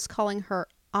 Jenny was calling her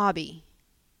Abby,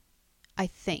 I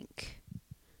think.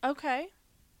 Okay.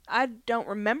 I don't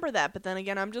remember that, but then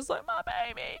again, I'm just like, my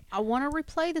baby. I want to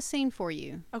replay the scene for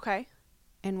you. Okay.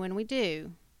 And when we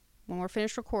do, when we're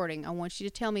finished recording, I want you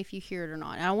to tell me if you hear it or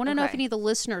not. And I want to know if any of the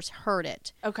listeners heard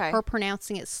it. Okay. Her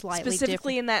pronouncing it slightly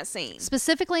Specifically different. in that scene.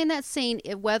 Specifically in that scene,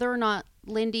 whether or not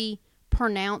Lindy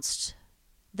pronounced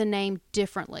the name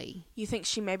differently. You think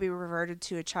she maybe reverted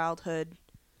to a childhood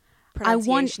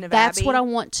pronunciation of That's Abby? what I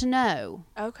want to know.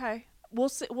 Okay. We'll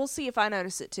see if I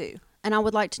notice it too. And I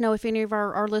would like to know if any of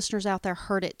our listeners out there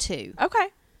heard it too. Okay.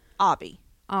 Abby.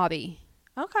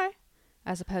 Okay.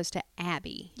 As opposed to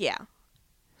Abby. Yeah.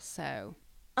 So,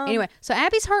 anyway, so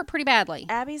Abby's hurt pretty badly.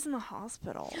 Abby's in the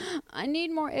hospital. I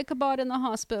need more Ichabod in the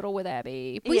hospital with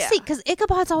Abby. We see, because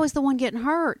Ichabod's always the one getting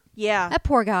hurt. Yeah. That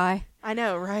poor guy. I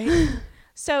know, right?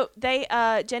 So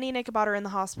Jenny and Ichabod are in the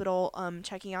hospital,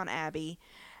 checking on Abby,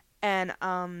 and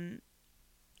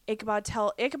Ichabod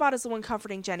is the one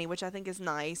comforting Jenny, which I think is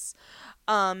nice.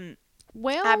 Well,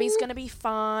 Abby's gonna be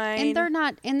fine, and they're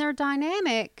not in their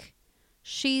dynamic.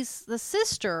 She's the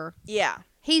sister. Yeah.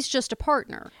 He's just a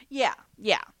partner. Yeah.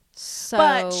 So,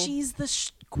 but she's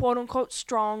the quote unquote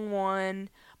strong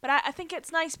one. But I think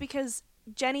it's nice because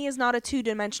Jenny is not a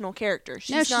two-dimensional character.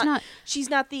 She's not. She's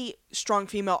not the strong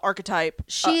female archetype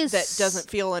that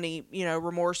doesn't feel any,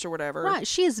 remorse or whatever. Right.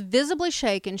 She is visibly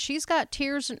shaken. She's got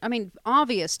tears.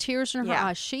 Obvious tears in her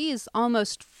eyes. She is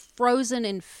almost frozen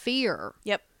in fear.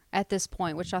 Yep. At this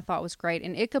point, which I thought was great.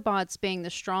 And Ichabod's being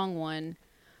the strong one.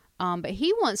 But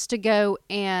he wants to go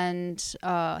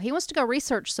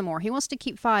research some more. He wants to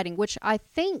keep fighting, which I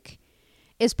think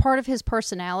is part of his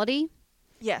personality.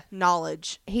 Yeah,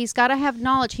 knowledge. He's got to have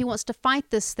knowledge. He wants to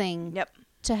fight this thing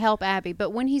to help Abby.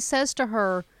 But when he says to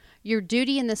her, your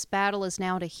duty in this battle is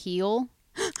now to heal.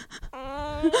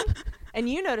 And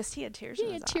you noticed he had tears in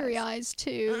his eyes. He had teary eyes,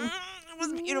 too. It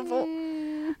was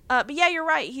beautiful. But yeah, you're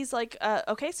right. He's like,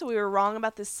 okay, so we were wrong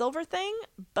about this silver thing,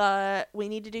 but we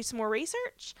need to do some more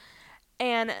research.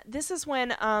 And this is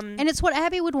when... and it's what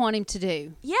Abby would want him to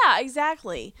do. Yeah,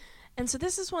 exactly. And so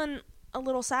this is when a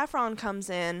little Saffron comes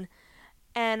in,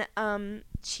 and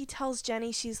she tells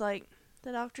Jenny, she's like,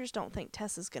 the doctors don't think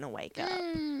Tessa's going to wake up.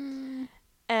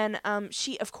 And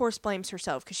she, of course, blames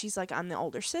herself because she's like, I'm the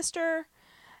older sister.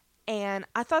 And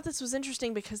I thought this was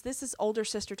interesting because this is older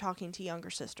sister talking to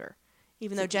younger sister,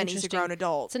 even though Jenny's a grown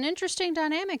adult. It's an interesting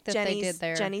dynamic that they did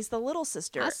there. Jenny's the little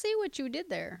sister. I see what you did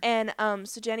there. And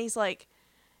so Jenny's like,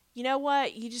 you know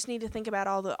what? You just need to think about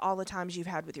all the times you've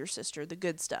had with your sister, the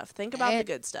good stuff. Think about the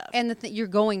good stuff. And you're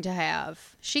going to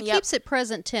have. She keeps it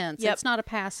present tense. It's not a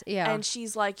past. Yeah. And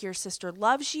she's like, your sister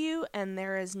loves you, and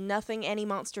there is nothing any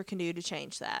monster can do to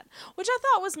change that. Which I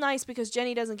thought was nice because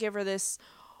Jenny doesn't give her this,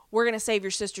 we're going to save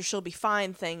your sister, she'll be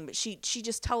fine thing. But she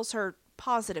just tells her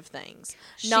positive things,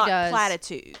 not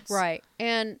platitudes. Right.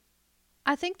 And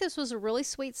I think this was a really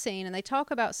sweet scene, and they talk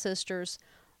about sisters.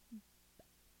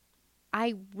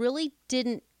 I really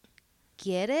didn't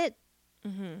get it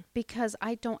because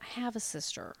I don't have a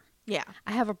sister. Yeah.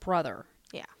 I have a brother.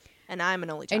 Yeah. And I'm an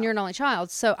only child. And you're an only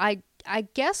child. So I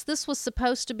guess this was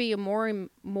supposed to be a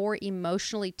more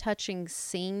emotionally touching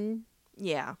scene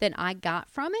than I got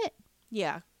from it.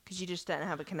 Yeah. Because you just didn't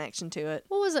have a connection to it.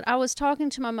 What was it? I was talking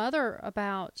to my mother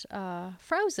about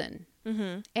Frozen.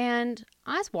 And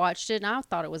I watched it and I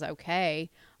thought it was okay.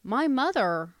 My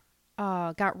mother...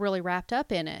 got really wrapped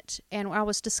up in it. And I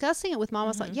was discussing it with Mom. I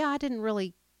was like, I didn't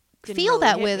really feel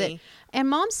that with it. And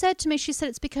Mom said to me, she said,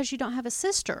 it's because you don't have a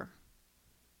sister.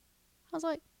 I was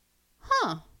like,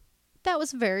 that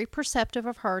was very perceptive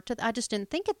of her. I just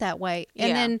didn't think it that way.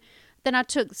 And then I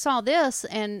saw this,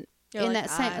 and you're in like,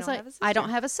 that same, I was like, I don't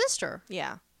have a sister.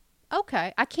 Yeah.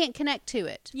 Okay. I can't connect to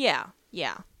it. Yeah.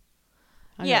 Yeah.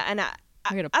 And I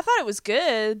thought it was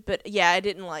good, but it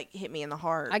didn't hit me in the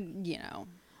heart.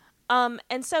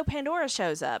 And so Pandora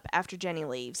shows up after Jenny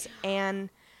leaves, and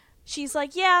she's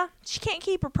like, she can't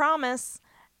keep her promise.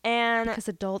 And because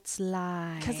adults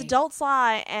lie.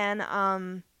 And,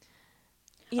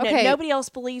 nobody else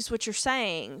believes what you're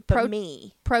saying but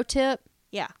me. Pro tip.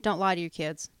 Yeah. Don't lie to your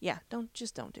kids. Yeah.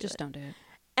 Just don't do it. Just don't do it.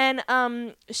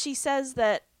 And she says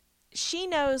that she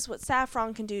knows what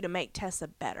Saffron can do to make Tessa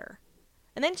better.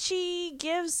 And then she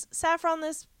gives Saffron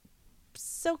this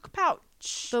silk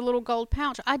pouch. The little gold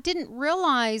pouch. I didn't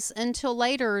realize until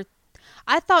later.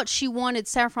 I thought she wanted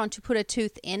Saffron to put a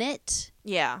tooth in it.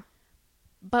 Yeah.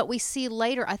 But we see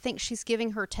later, I think she's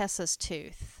giving her Tessa's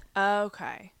tooth.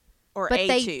 Okay. Or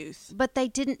tooth. But they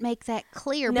didn't make that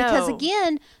clear. No. Because,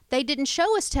 again, they didn't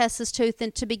show us Tessa's tooth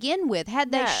to begin with.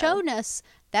 Had they shown us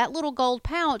that little gold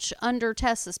pouch under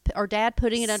Tessa's, or Dad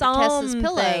putting it under Tessa's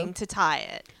pillow. Something to tie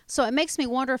it. So it makes me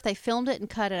wonder if they filmed it and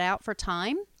cut it out for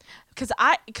time. Because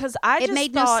I it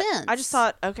made no sense. I just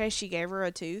thought, okay, she gave her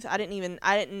a tooth. I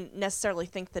didn't necessarily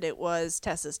think that it was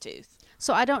Tessa's tooth.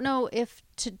 So I don't know if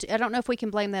we can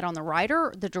blame that on the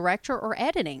writer, the director, or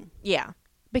editing. Yeah,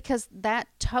 because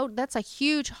that's a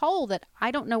huge hole that I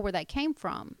don't know where that came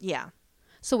from. Yeah.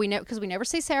 So we never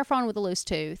see Saffron with a loose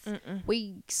tooth.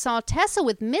 We saw Tessa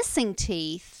with missing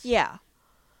teeth. Yeah,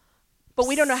 but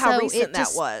we don't know how recent that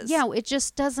was. Yeah, it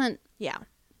just doesn't. Yeah,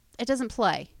 it doesn't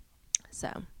play.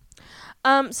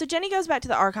 So Jenny goes back to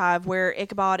the archive where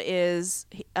Ichabod is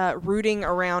rooting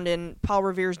around in Paul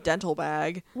Revere's dental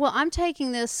bag. Well, I'm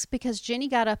taking this because Jenny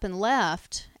got up and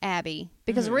left Abby.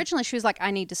 Because originally she was like,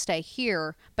 I need to stay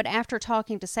here. But after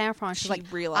talking to Saffron, she's like,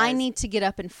 I need to get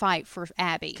up and fight for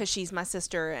Abby. Because she's my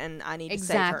sister and I need to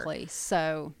save her. Exactly.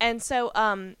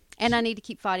 And I need to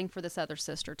keep fighting for this other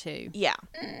sister too. Yeah.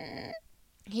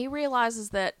 He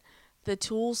realizes that the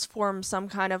tools form some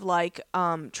kind of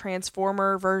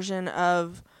transformer version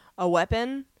of a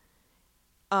weapon.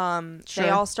 Sure. They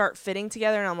all start fitting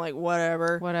together, and I'm like,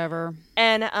 whatever.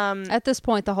 And at this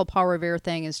point, the whole Paul Revere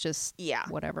thing is just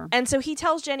whatever. And so he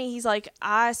tells Jenny, he's like,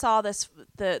 I saw this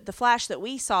the flash that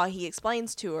we saw. He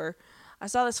explains to her, I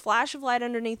saw this flash of light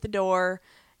underneath the door,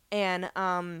 and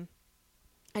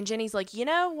Jenny's like, you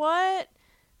know what?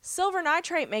 Silver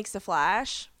nitrate makes a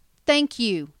flash. Thank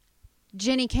you.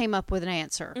 Jenny came up with an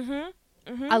answer.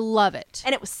 I love it.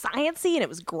 And it was sciencey and it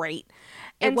was great.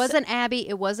 It wasn't Abby.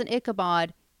 It wasn't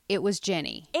Ichabod. It was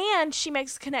Jenny. And she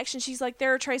makes a connection. She's like,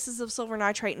 there are traces of silver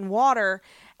nitrate in water,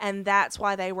 and that's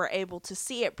why they were able to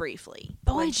see it briefly.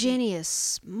 Boy, Jenny is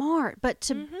smart. But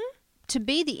to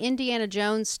be the Indiana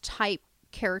Jones type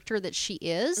character that she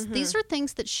is, these are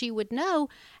things that she would know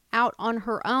out on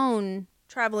her own.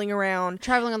 Traveling on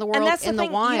the world, and that's in the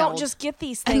wild. You don't just get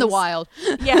these things in the wild.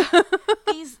 Yeah,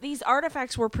 these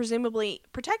artifacts were presumably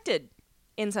protected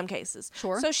in some cases.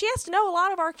 Sure. So she has to know a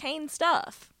lot of arcane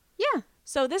stuff. Yeah.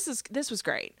 So this was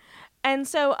great. And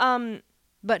so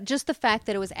but just the fact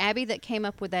that it was Abby that came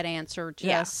up with that answer,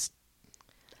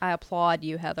 I applaud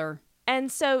you, Heather.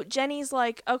 And so Jenny's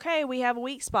like, okay, we have a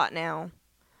weak spot now,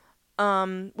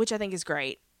 which I think is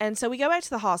great. And so we go back to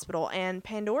the hospital, and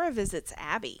Pandora visits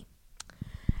Abby.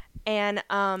 And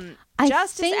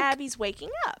as Abby's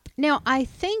waking up. Now, I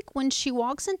think when she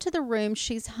walks into the room,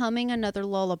 she's humming another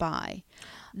lullaby.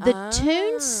 The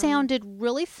tune sounded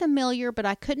really familiar, but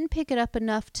I couldn't pick it up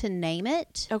enough to name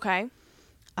it. Okay.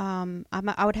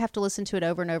 I would have to listen to it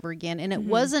over and over again. And it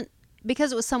wasn't,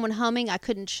 because it was someone humming, I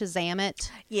couldn't Shazam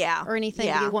it. Yeah. Or anything.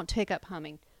 Yeah. It won't pick up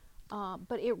humming.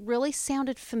 But it really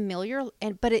sounded familiar,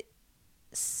 but it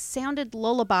sounded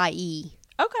lullaby-y.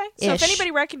 Okay. So if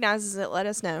anybody recognizes it, let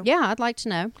us know. Yeah, I'd like to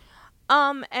know.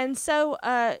 And so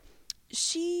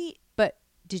she... But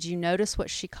did you notice what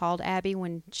she called Abby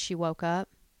when she woke up?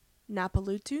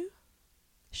 Napalutu?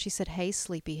 She said, "Hey,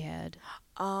 sleepyhead."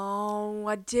 Oh,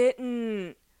 I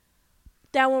didn't.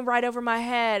 That went right over my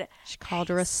head. She called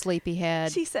her a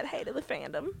sleepyhead. She said hey to the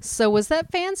fandom. So was that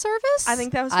fan service? I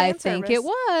think that was fan service. I think it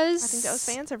was. I think that was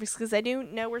fan service because they do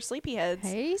know we're sleepyheads.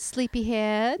 Hey,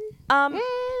 sleepyhead.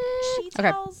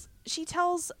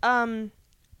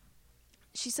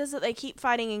 She says that they keep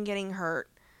fighting and getting hurt.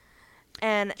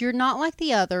 And you're not like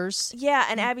the others. Yeah,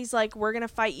 and Abby's like, we're going to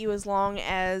fight you as long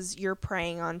as you're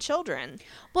preying on children.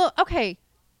 Well, okay.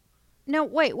 No,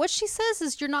 wait. What she says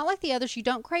is you're not like the others. You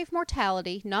don't crave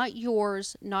mortality. Not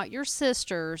yours. Not your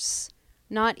sister's.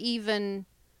 Not even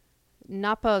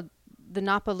the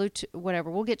Napalutu, whatever.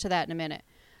 We'll get to that in a minute.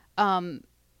 I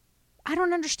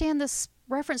don't understand this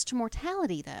reference to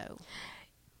mortality, though.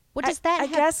 What does that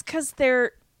have? I guess because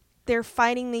they're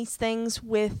fighting these things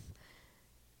with...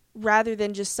 rather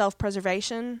than just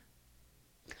self-preservation.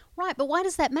 Right, but why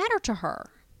does that matter to her?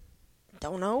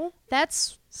 Don't know.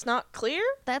 It's not clear?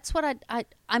 That's what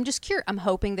I'm just curious. I'm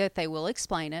hoping that they will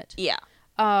explain it. Yeah.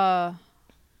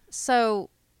 So,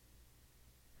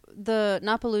 the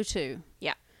Napalutu.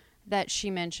 Yeah. That she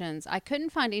mentions, I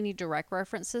couldn't find any direct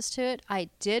references to it. I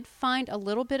did find a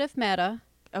little bit of meta.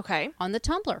 Okay. On the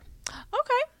Tumblr.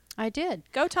 Okay. I did.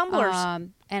 Go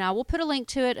Tumblrs. And I will put a link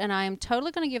to it, and I am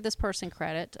totally going to give this person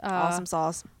credit. Awesome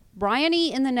sauce. Brian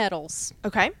E. in the Nettles.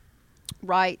 Okay.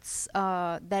 Writes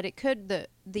that it could,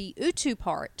 the Utu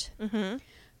part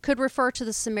could refer to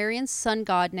the Sumerian sun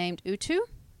god named Utu.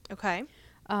 Okay.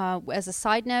 As a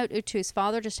side note, Utu's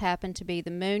father just happened to be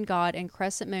the moon god, and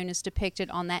crescent moon is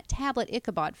depicted on that tablet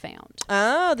Ichabod found.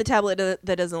 Oh, the tablet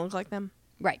that doesn't look like them.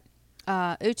 Right.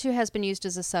 Utu has been used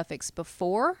as a suffix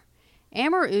before.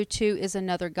 Amur Utu is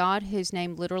another god whose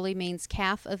name literally means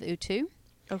calf of Utu.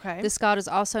 Okay. This god is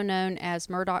also known as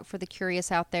Murdoch for the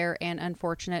curious out there and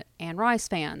unfortunate Anne Rice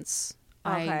fans.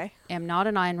 Okay. I am not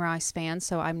an Anne Rice fan,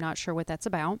 so I'm not sure what that's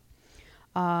about.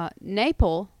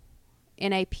 Napal,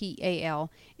 Napal,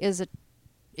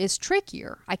 is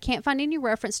trickier. I can't find any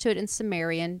reference to it in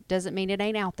Sumerian. Doesn't mean it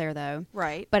ain't out there, though.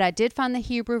 Right. But I did find the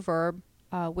Hebrew verb,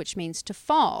 which means to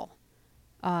fall.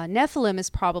 Nephilim is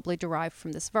probably derived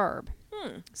from this verb.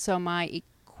 So my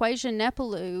equation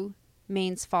Nepalu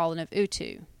means fallen of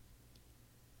Utu.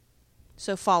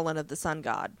 So fallen of the sun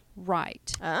god.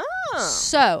 Right. Oh.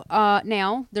 So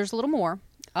now there's a little more.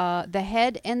 The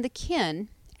head and the kin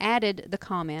added the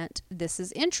comment, "This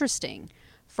is interesting.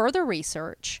 Further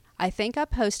research. I think I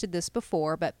posted this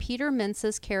before, but Peter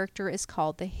Mensa's character is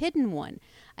called the Hidden One,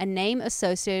 a name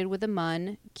associated with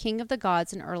Amun, king of the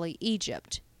gods in early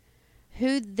Egypt,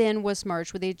 who then was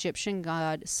merged with the Egyptian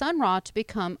god Sun Ra to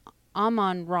become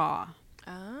Amun-Ra.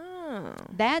 Oh.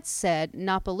 That said,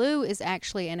 Napalu is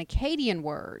actually an Akkadian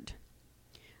word.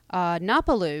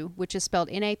 Napalu, which is spelled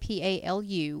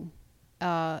Napalu,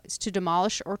 is to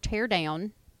demolish or tear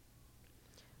down.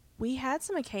 We had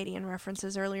some Akkadian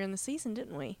references earlier in the season,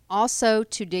 didn't we? Also,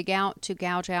 to dig out, to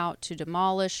gouge out, to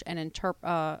demolish, an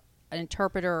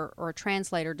interpreter or a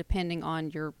translator, depending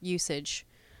on your usage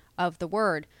of the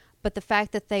word. But the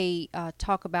fact that they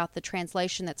talk about the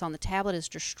translation that's on the tablet is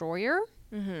destroyer.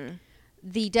 Mm-hmm.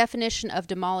 The definition of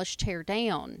demolish, tear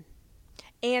down.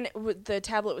 And the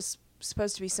tablet was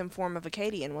supposed to be some form of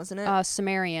Akkadian, wasn't it?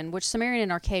 Sumerian, which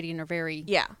Sumerian and Akkadian are very...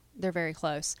 Yeah. They're very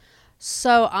close.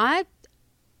 So I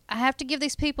have to give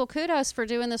these people kudos for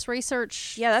doing this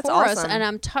research that's for awesome. us. And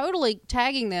I'm totally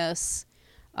tagging this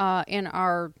in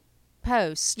our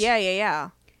post. Yeah.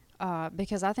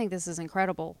 Because I think this is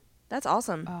incredible. That's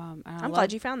awesome. I'm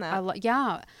glad you found that.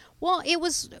 Yeah. Well, it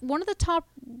was one of the top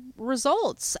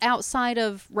results outside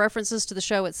of references to the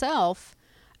show itself.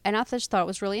 And I just thought it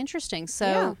was really interesting.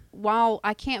 So while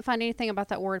I can't find anything about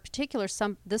that word in particular,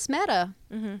 this meta,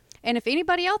 and if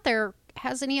anybody out there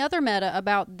has any other meta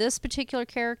about this particular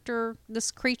character,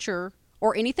 this creature,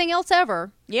 or anything else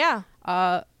ever,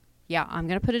 I'm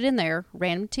going to put it in there.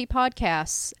 Random Tea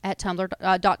Podcasts at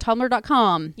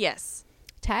tumblr.com. Yes.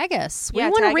 Tag us. We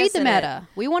want to read the meta.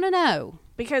 We want to know.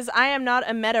 Because I am not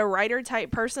a meta writer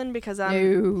type person because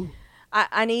I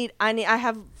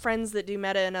have friends that do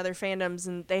meta in other fandoms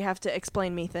and they have to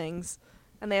explain me things.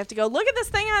 And they have to go, look at this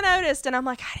thing I noticed. And I'm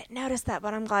like, I didn't notice that,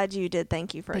 but I'm glad you did.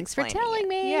 Thank you for explaining. Thanks for telling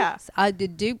me. Yeah. I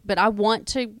did do, but I want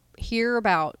to hear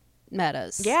about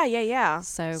metas. Yeah.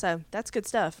 So that's good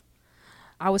stuff.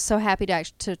 I was so happy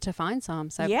to find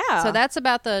some. So So that's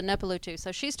about the Nepalutu.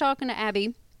 So she's talking to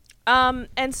Abby.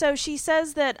 And so she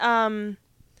says that,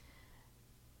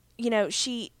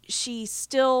 she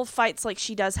still fights like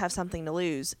she does have something to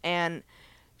lose. And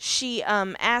she,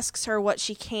 asks her what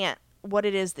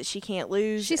it is that she can't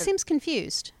lose. She seems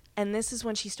confused. And this is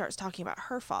when she starts talking about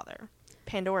her father,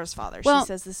 Pandora's father. Well, she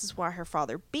says this is why her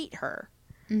father beat her.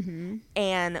 Mm-hmm.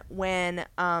 And when,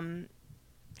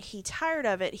 he tired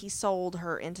of it, he sold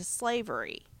her into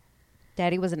slavery.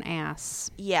 Daddy was an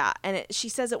ass. Yeah, and she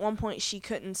says at one point she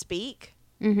couldn't speak,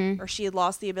 or she had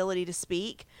lost the ability to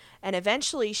speak, and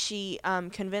eventually she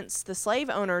convinced the slave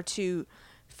owner to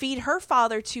feed her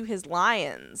father to his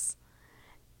lions.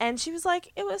 And she was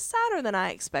like, it was sadder than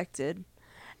I expected.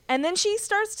 And then she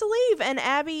starts to leave, and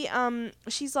Abby,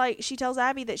 she tells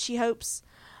Abby that she hopes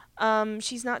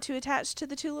she's not too attached to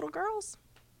the two little girls.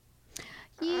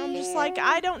 Yeah. I'm just like,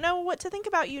 I don't know what to think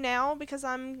about you now because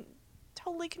I'm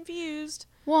totally confused.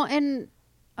 Well, and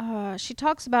she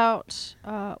talks about,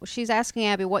 she's asking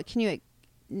Abby, what can you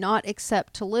not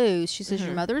accept to lose? She says,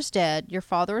 your mother is dead. Your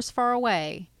father is far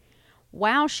away.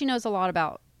 Wow, she knows a lot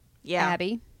about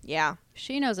Abby. Yeah.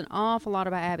 She knows an awful lot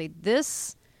about Abby.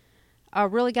 This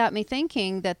really got me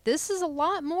thinking that this is a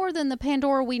lot more than the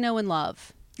Pandora we know and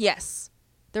love. Yes.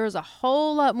 There's a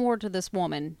whole lot more to this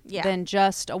woman than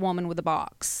just a woman with a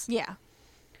box. Yeah.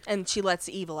 And she lets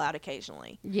evil out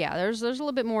occasionally. Yeah, there's a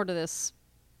little bit more to this.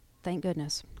 Thank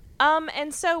goodness.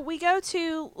 And so we go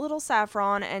to little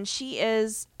Saffron, and she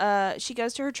goes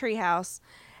to her treehouse,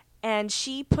 and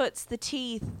she puts the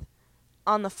teeth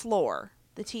on the floor.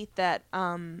 The teeth that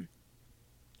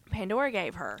Pandora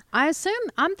gave her. I'm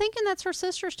thinking that's her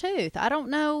sister's tooth. I don't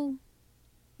know.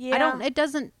 Yeah.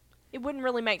 It wouldn't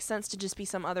really make sense to just be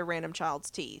some other random child's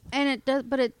teeth. And it does,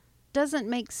 but it doesn't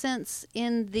make sense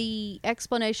in the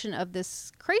explanation of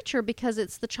this creature because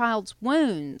it's the child's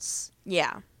wounds.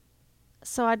 Yeah.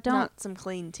 So I don't. Not some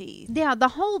clean teeth. Yeah,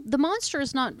 the monster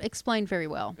is not explained very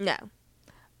well. No.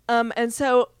 And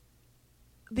so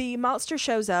the monster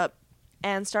shows up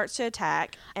and starts to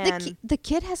attack. And the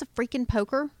kid has a freaking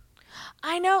poker.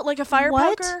 I know, like a fire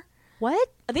poker. What?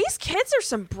 These kids are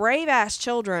some brave ass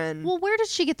children. Well, where did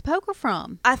she get the poker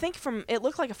from? I think it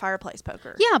looked like a fireplace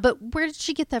poker. Yeah, but where did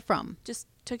she get that from? Just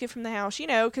took it from the house,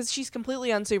 because she's completely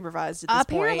unsupervised at this point.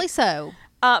 Apparently so.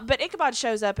 But Ichabod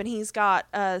shows up and he's got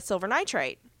silver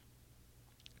nitrate.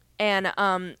 And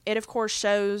it of course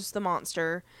shows the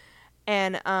monster.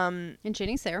 And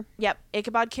Jenny's there. Yep.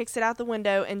 Ichabod kicks it out the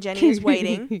window and Jenny is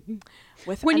waiting.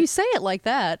 When you say it like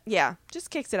that. Yeah, just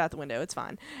kicks it out the window. It's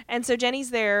fine. And so Jenny's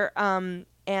there,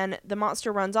 and the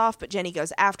monster runs off, but Jenny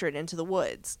goes after it into the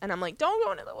woods. And I'm like, don't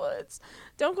go into the woods.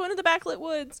 Don't go into the backlit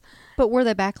woods. But were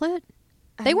they backlit?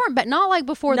 They weren't, not like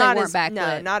before they weren't backlit.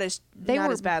 No, not as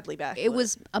badly backlit. It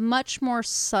was a much more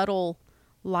subtle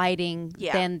lighting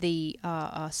than the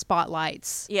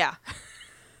spotlights. Yeah.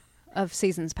 Of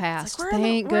seasons past. Like,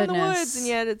 Thank goodness. We're in the woods, and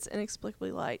yet it's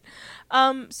inexplicably light.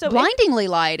 So blindingly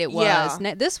light it was.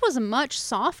 Yeah. This was much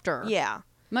softer. Yeah.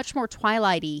 Much more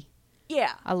twilighty.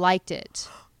 Yeah. I liked it.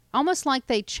 Almost like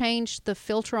they changed the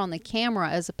filter on the camera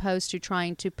as opposed to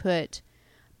trying to put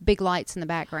big lights in the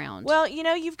background. Well,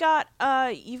 you've got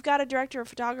a director of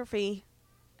photography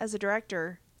as a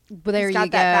director. But there you go.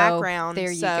 That background.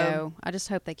 There you go. I just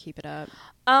hope they keep it up.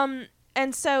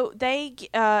 And so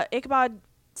Ichabod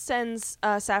sends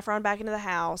Saffron back into the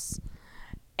house,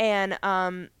 and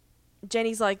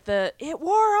Jenny's like, it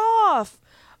wore off,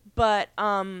 but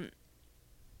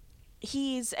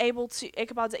Ichabod's able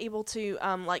to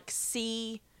like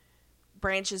see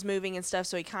branches moving and stuff,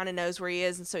 so he kind of knows where he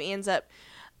is, and so he ends up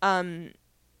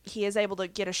he is able to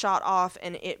get a shot off,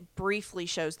 and it briefly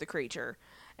shows the creature,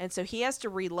 and so he has to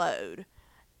reload,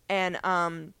 and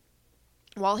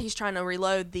while he's trying to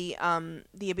reload, the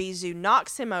Abizu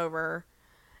knocks him over.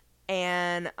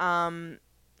 And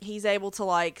he's able to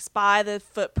like spy the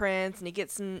footprints, and he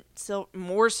gets some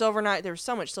more silver nitrate. There's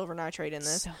so much silver nitrate in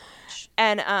this. So much.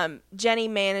 And Jenny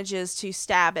manages to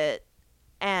stab it,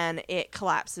 and it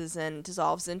collapses and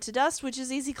dissolves into dust, which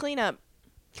is easy cleanup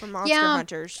for monster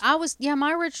hunters.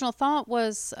 My original thought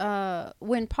was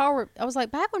when Paul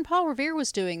Revere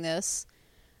was doing this,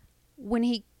 when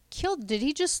he killed, did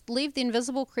he just leave the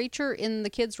invisible creature in the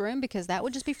kid's room? Because that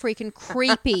would just be freaking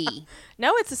creepy.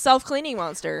 No, it's a self-cleaning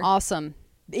monster. Awesome.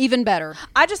 Even better.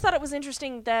 I just thought it was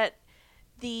interesting that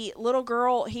the little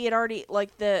girl, he had already,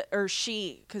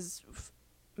 because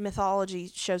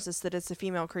mythology shows us that it's a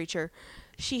female creature,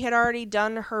 she had already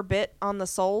done her bit on the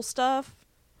soul stuff.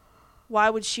 Why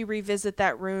would she revisit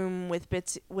that room with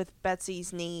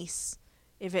Betsy's niece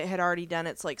if it had already done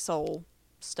its, soul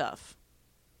stuff?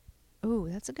 Ooh,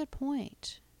 that's a good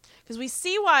point. Because we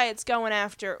see why it's going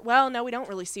after... Well, no, we don't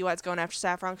really see why it's going after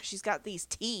Saffron, because she's got these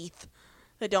teeth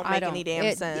that don't make any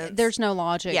damn sense. There's no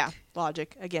logic. Yeah,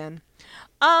 logic, again.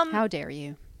 How dare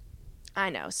you? I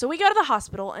know. So we go to the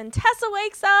hospital, and Tessa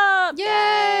wakes up!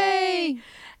 Yay!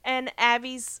 And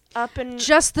Abby's up and...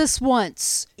 Just this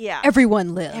once. Yeah.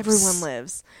 Everyone lives. Everyone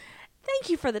lives. Thank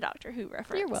you for the Doctor Who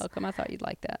reference. You're welcome. I thought you'd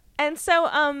like that. And so,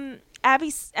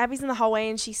 Abby's in the hallway,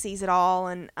 and she sees it all,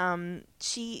 and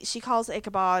she calls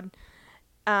Ichabod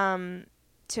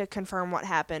to confirm what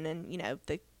happened, and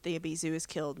the Abizu is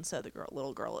killed, and so the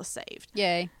little girl is saved.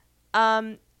 Yay.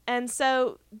 And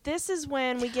so this is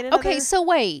when we get into Okay, so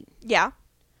wait. Yeah.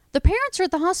 The parents are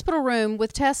at the hospital room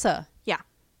with Tessa. Yeah.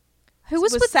 Who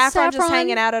was with Saffron just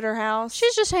hanging out at her house?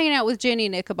 She's just hanging out with Jenny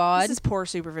and Ichabod. This is poor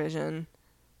supervision.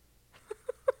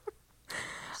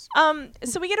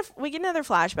 So we get another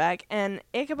flashback, and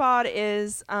Ichabod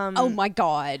is oh my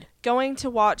god, going to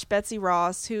watch Betsy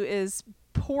Ross, who is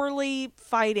poorly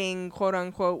fighting, quote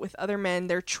unquote, with other men.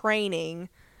 They're training,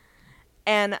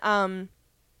 and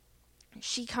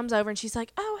she comes over and she's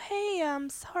like, "Oh hey, I'm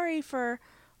sorry for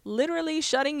literally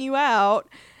shutting you out."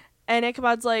 And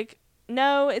Ichabod's like,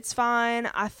 "No, it's fine.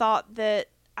 I thought that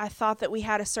we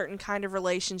had a certain kind of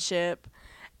relationship,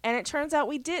 and it turns out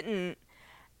we didn't."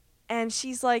 And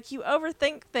she's like, "You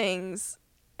overthink things."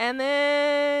 And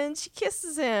then she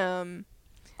kisses him.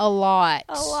 A lot.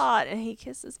 And he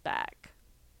kisses back.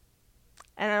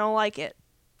 And I don't like it.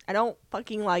 I don't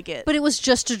fucking like it. But it was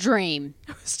just a dream.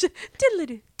 It was just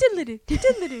diddle-doo, diddle-doo,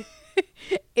 diddle-doo.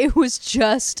 It was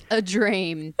just a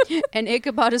dream. And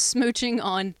Ichabod is smooching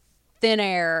on thin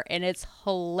air, and it's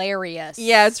hilarious.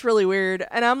 Yeah, it's really weird.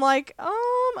 And I'm like,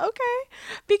 okay.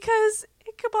 Because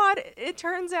Ichabod, it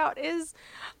turns out, is...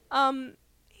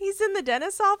 he's in the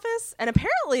dentist's office, and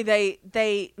apparently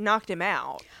they knocked him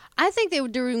out. I think they were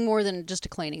doing more than just a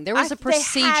cleaning. There was a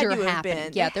procedure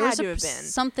happening. Yeah, there was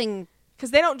something,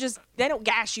 because they don't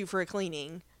gash you for a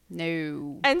cleaning.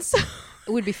 No, and so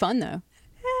it would be fun though.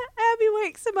 Abby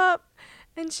wakes him up,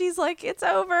 and she's like, "It's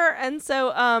over." And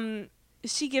so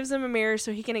she gives him a mirror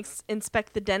so he can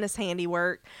inspect the dentist's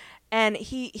handiwork, and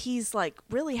he's like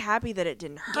really happy that it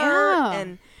didn't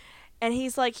hurt, and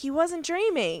he's like, he wasn't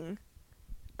dreaming.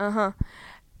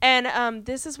 And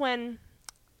this is when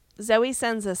Zoe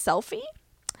sends a selfie.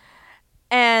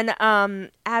 And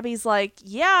Abby's like,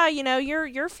 "Yeah,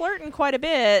 you're flirting quite a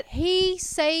bit." She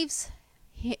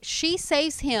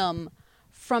saves him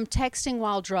from texting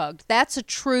while drugged. That's a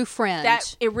true friend.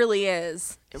 It really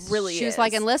is. It really is. She was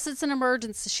like, unless it's an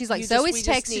emergency. She's like, Zoe's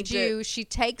texted you. She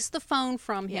takes the phone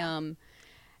from him.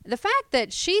 The fact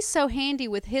that she's so handy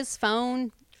with his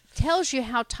phone tells you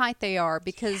how tight they are,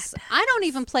 because I don't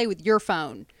even play with your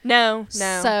phone. No.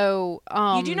 So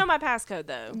you do know my passcode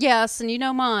though. Yes, and you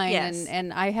know mine. Yes.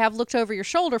 And I have looked over your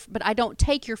shoulder, but I don't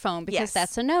take your phone because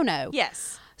that's a no-no.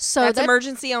 Yes. So that's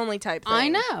emergency only type thing. I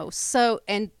know. So,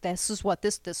 and this is what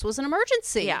this was an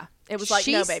emergency. Yeah. It was like,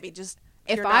 no, baby, just.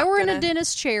 If I were in a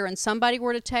dentist chair and somebody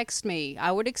were to text me,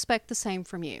 I would expect the same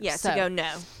from you. Yeah. So go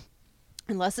no.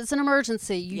 Unless it's an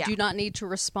emergency, you do not need to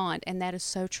respond. And that is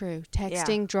so true.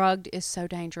 Texting drugged is so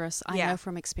dangerous. I know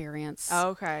from experience. Oh,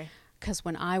 okay. Because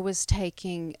when I was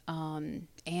taking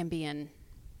Ambien.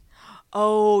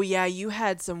 Oh, yeah. You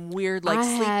had some weird, sleep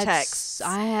texts.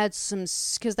 I had some,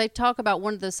 because they talk about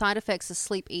one of the side effects is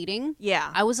sleep eating.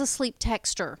 Yeah. I was a sleep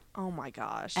texter. Oh, my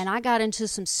gosh. And I got into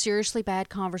some seriously bad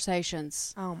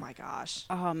conversations. Oh, my gosh.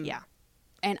 Yeah.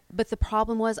 But the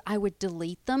problem was I would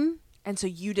delete them. And so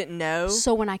you didn't know?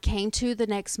 So when I came to the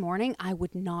next morning, I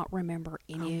would not remember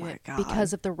any of it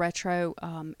because of the retro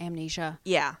amnesia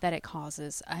that it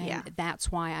causes. And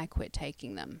that's why I quit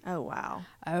taking them. Oh, wow.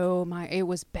 Oh, it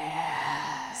was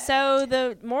bad. So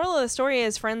the moral of the story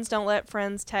is friends don't let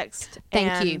friends text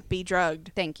and be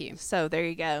drugged. Thank you. So there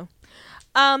you go.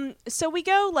 So we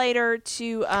go later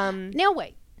to Now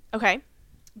wait. Okay.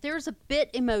 There's a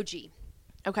bit emoji.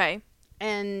 Okay.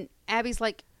 And Abby's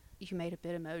like, you made a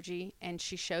bit emoji, and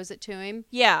she shows it to him.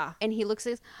 Yeah. And he looks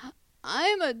at us,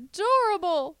 I'm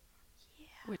adorable. Yeah.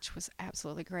 Which was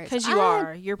absolutely great. Because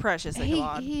you're precious,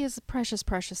 Ichabod. He is a precious,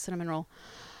 precious cinnamon roll.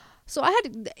 So I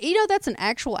had to, that's an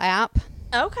actual app.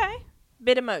 Okay.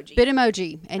 Bitmoji.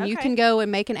 Bitmoji. And you can go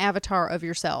and make an avatar of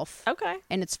yourself. Okay.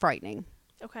 And it's frightening.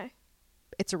 Okay.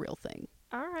 It's a real thing.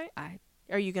 All right.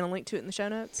 Are you going to link to it in the show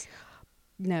notes?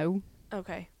 No.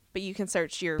 Okay. But you can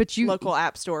search your local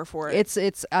app store for it.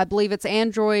 It's I believe it's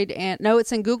Android and no,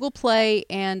 it's in Google Play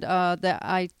and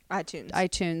the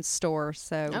iTunes store.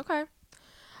 So okay.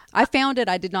 I found it.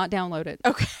 I did not download it.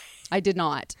 Okay. I did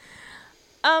not.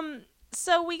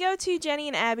 So we go to Jenny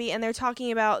and Abby, and they're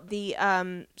talking about the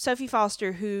Sophie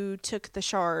Foster who took the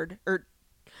shard, or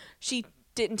she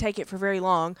didn't take it for very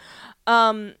long.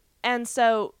 And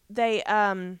so they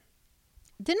didn't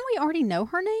we already know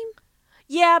her name?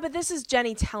 Yeah, but this is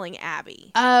Jenny telling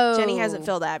Abby. Oh. Jenny hasn't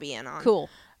filled Abby in on. Cool.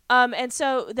 And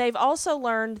so they've also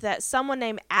learned that someone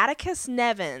named Atticus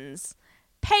Nevins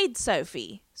paid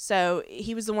Sophie. So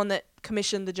he was the one that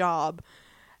commissioned the job.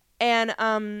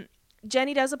 And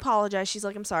Jenny does apologize. She's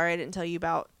like, I'm sorry, I didn't tell you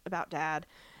about Dad.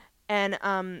 And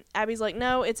Abby's like,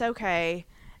 no, it's okay.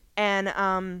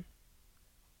 And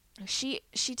she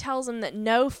tells him that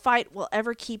no fight will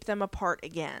ever keep them apart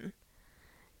again.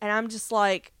 And I'm just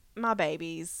like, my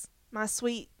babies, my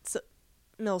sweet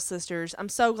mill sisters, I'm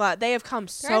so glad they have come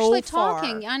so far. They're actually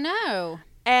talking, I know.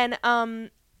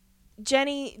 And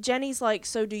Jenny's like,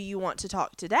 so do you want to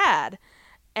talk to Dad?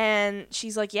 And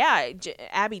she's like, yeah,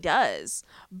 Abby does.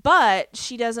 But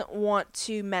she doesn't want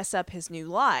to mess up his new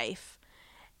life.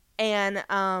 And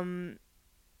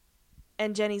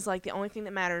Jenny's like, the only thing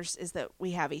that matters is that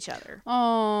we have each other.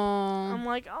 Aww. I'm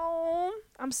like, oh,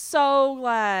 I'm so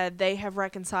glad they have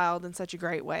reconciled in such a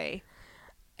great way.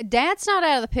 Dad's not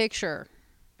out of the picture.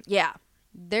 Yeah.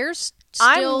 There's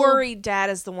I'm worried Dad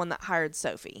is the one that hired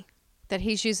Sophie. That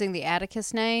he's using the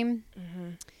Atticus name?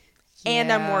 Mm-hmm. Yeah.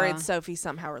 And I'm worried Sophie's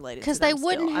somehow related to them. Because they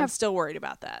wouldn't have. I'm still worried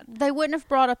about that. They wouldn't have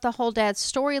brought up the whole Dad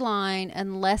storyline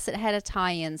unless it had a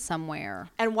tie-in somewhere.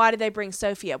 And why did they bring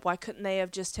Sophie up? Why couldn't they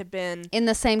have just have been in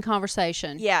the same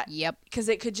conversation? Yeah. Yep. Because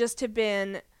it could just have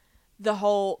been the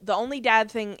only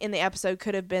Dad thing in the episode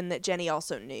could have been that Jenny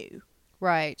also knew.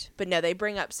 Right. But no, they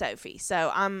bring up Sophie,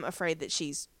 so I'm afraid that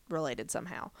she's related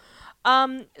somehow.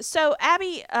 So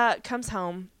Abby comes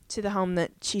home to the home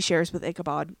that she shares with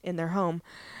Ichabod in their home.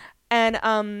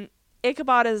 And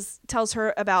Ichabod tells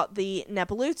her about the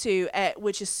Nepalutu,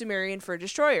 which is Sumerian for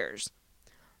destroyers,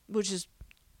 which is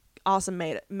awesome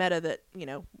meta that,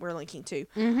 we're linking to.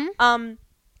 Mm-hmm.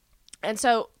 And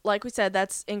so, like we said,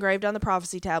 that's engraved on the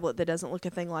prophecy tablet that doesn't look a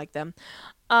thing like them.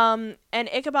 And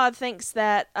Ichabod thinks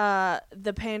that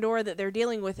the Pandora that they're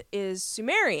dealing with is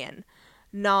Sumerian,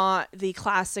 not the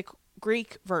classic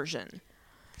Greek version.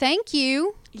 Thank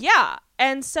you. Yeah.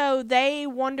 And so they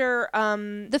wonder...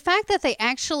 the fact that they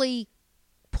actually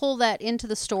pull that into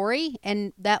the story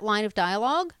and that line of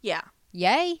dialogue. Yeah.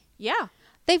 Yay. Yeah.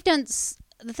 They've done...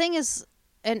 The thing is...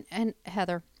 And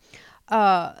Heather...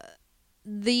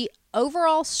 the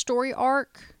overall story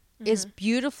arc is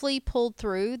beautifully pulled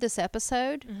through this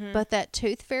episode, but that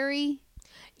Tooth Fairy...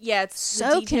 Yeah, it's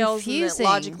so the details confusing. And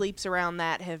the logic leaps around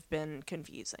that have been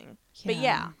confusing. Yeah. But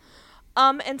yeah.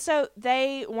 And so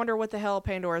they wonder what the hell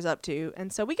Pandora's up to.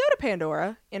 And so we go to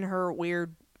Pandora in her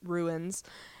weird ruins.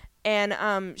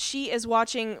 And she is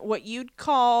watching what you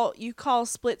call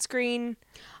split screen.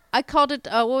 I called it,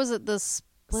 what was it? The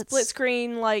split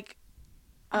screen, like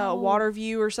water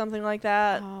view or something like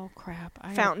that. Oh, crap.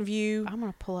 Fountain view. I'm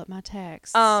going to pull up my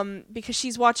text. Because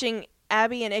she's watching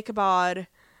Abby and Ichabod,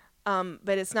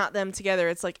 but it's not them together.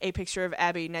 It's like a picture of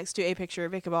Abby next to a picture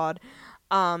of Ichabod.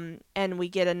 And we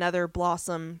get another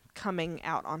blossom coming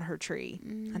out on her tree.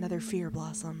 Another fear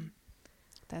blossom.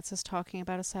 That's us talking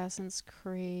about Assassin's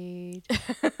Creed.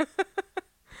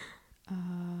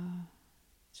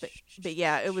 But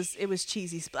yeah, it was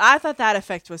cheesy. I thought that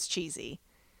effect was cheesy.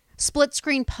 Split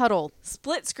screen puddle.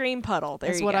 Split screen puddle.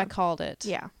 That's what I called it.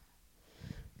 Yeah.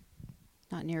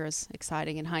 Not near as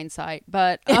exciting in hindsight,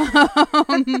 but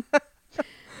yeah,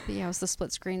 it was the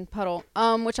split screen puddle,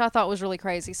 which I thought was really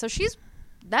crazy. So she's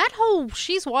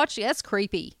watching. That's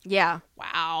creepy. Yeah.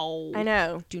 Wow. I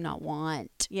know. Do not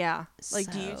want. Yeah.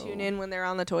 Like, do you tune in when they're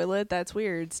on the toilet? That's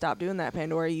weird. Stop doing that,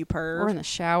 Pandora, you perv. Or in the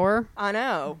shower. I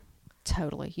know.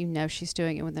 Totally. She's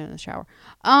doing it when they're in the shower.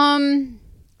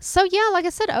 So yeah, like I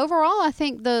said, overall, I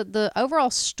think the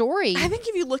overall story. I think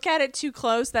if you look at it too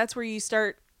close, that's where you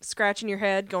start scratching your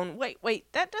head going,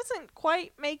 wait, that doesn't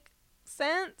quite make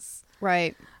sense.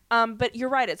 Right. But you're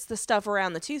right. It's the stuff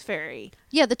around the Tooth Fairy.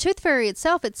 Yeah, the Tooth Fairy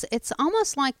itself, it's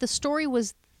almost like the story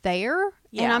was there.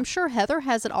 Yeah. And I'm sure Heather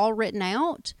has it all written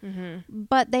out. Mm-hmm.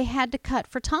 But they had to cut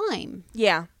for time.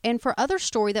 Yeah. And for other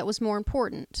story that was more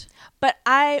important. But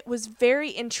I was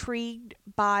very intrigued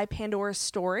by Pandora's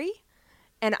story.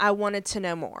 And I wanted to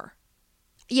know more.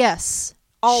 Yes.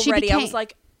 Already, I was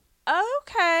like,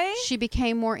 okay. She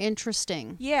became more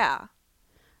interesting. Yeah.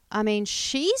 I mean,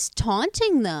 she's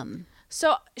taunting them.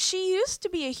 So, she used to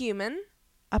be a human.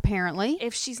 Apparently.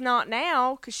 If she's not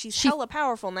now, because she's hella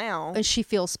powerful now. And she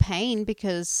feels pain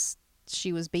because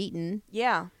she was beaten.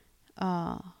 Yeah.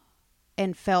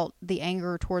 And felt the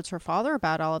anger towards her father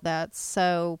about all of that.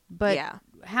 So, but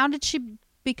how did she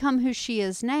become who she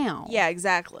is now? Yeah,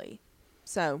 exactly.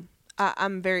 So,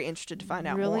 I'm very interested to find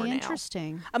out more now. Really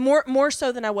interesting. More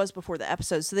so than I was before the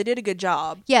episode. So, they did a good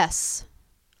job. Yes.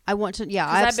 I want to,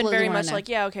 I I've been very much like,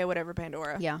 okay, whatever,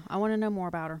 Pandora. Yeah, I want to know more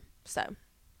about her. So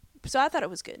I thought it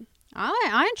was good.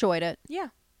 I enjoyed it. Yeah.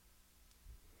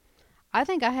 I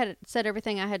think I had said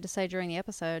everything I had to say during the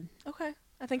episode. Okay.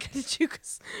 I think I did too,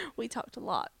 because we talked a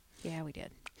lot. Yeah, we did.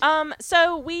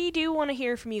 So we do want to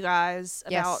hear from you guys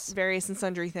about various and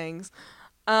sundry things.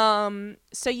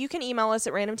 So you can email us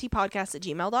at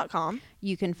randomtpodcast@gmail.com.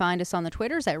 You can find us on the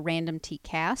Twitters at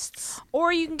randomtcasts.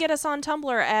 Or you can get us on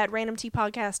Tumblr at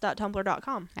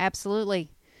randomtpodcast.tumblr.com.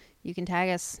 Absolutely. You can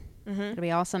tag us. Mm-hmm. It'll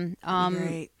be awesome.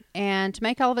 Great. And to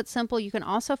make all of it simple, you can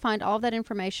also find all of that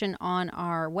information on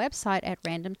our website at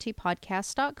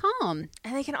randomtpodcast.com.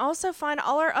 And they can also find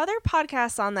all our other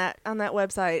podcasts on that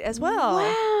website as well.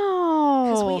 Wow.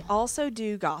 Because we also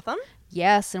do Gotham.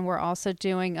 Yes, and we're also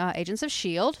doing Agents of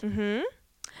S.H.I.E.L.D. Mm-hmm.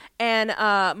 And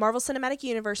Marvel Cinematic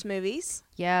Universe movies.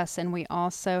 Yes, and we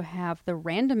also have the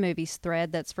random movies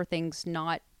thread that's for things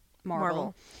not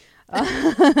Marvel.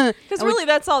 Because really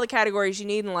that's all the categories you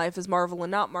need in life is Marvel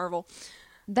and not Marvel.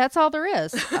 That's all there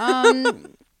is.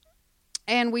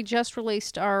 And we just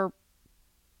released our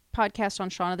podcast on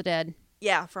Shaun of the Dead.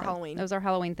 Yeah, for Halloween. That was our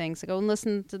Halloween thing. So go and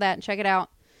listen to that and check it out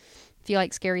if you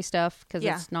like scary stuff, because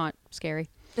it's not scary.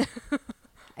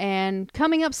 And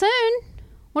coming up soon,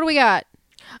 what do we got?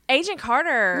 Agent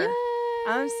Carter. Yay!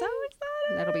 I'm so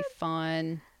excited. That'll be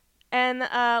fun. And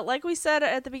like we said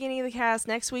at the beginning of the cast,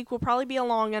 next week will probably be a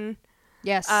long one.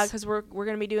 Yes. Because we're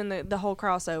going to be doing the whole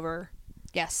crossover.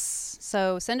 Yes.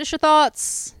 So send us your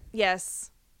thoughts. Yes.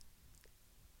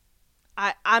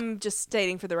 I'm just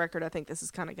stating for the record, I think this is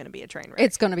kind of going to be a train wreck.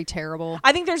 It's going to be terrible.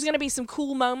 I think there's going to be some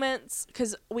cool moments,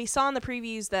 because we saw in the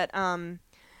previews that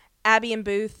Abby and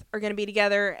Booth are going to be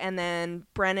together, and then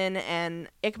Brennan and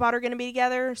Ichabod are going to be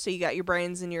together, so you got your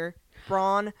brains and your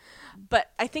brawn. But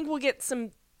I think we'll get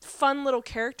some fun little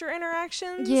character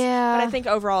interactions. Yeah. But I think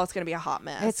overall it's going to be a hot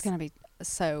mess. It's going to be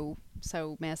so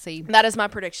messy. That is my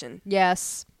prediction.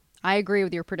 Yes. I agree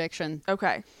with your prediction.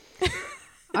 Okay.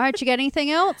 All right, you got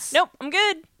anything else? Nope, I'm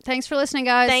good. Thanks for listening,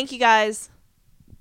 guys. Thank you, guys.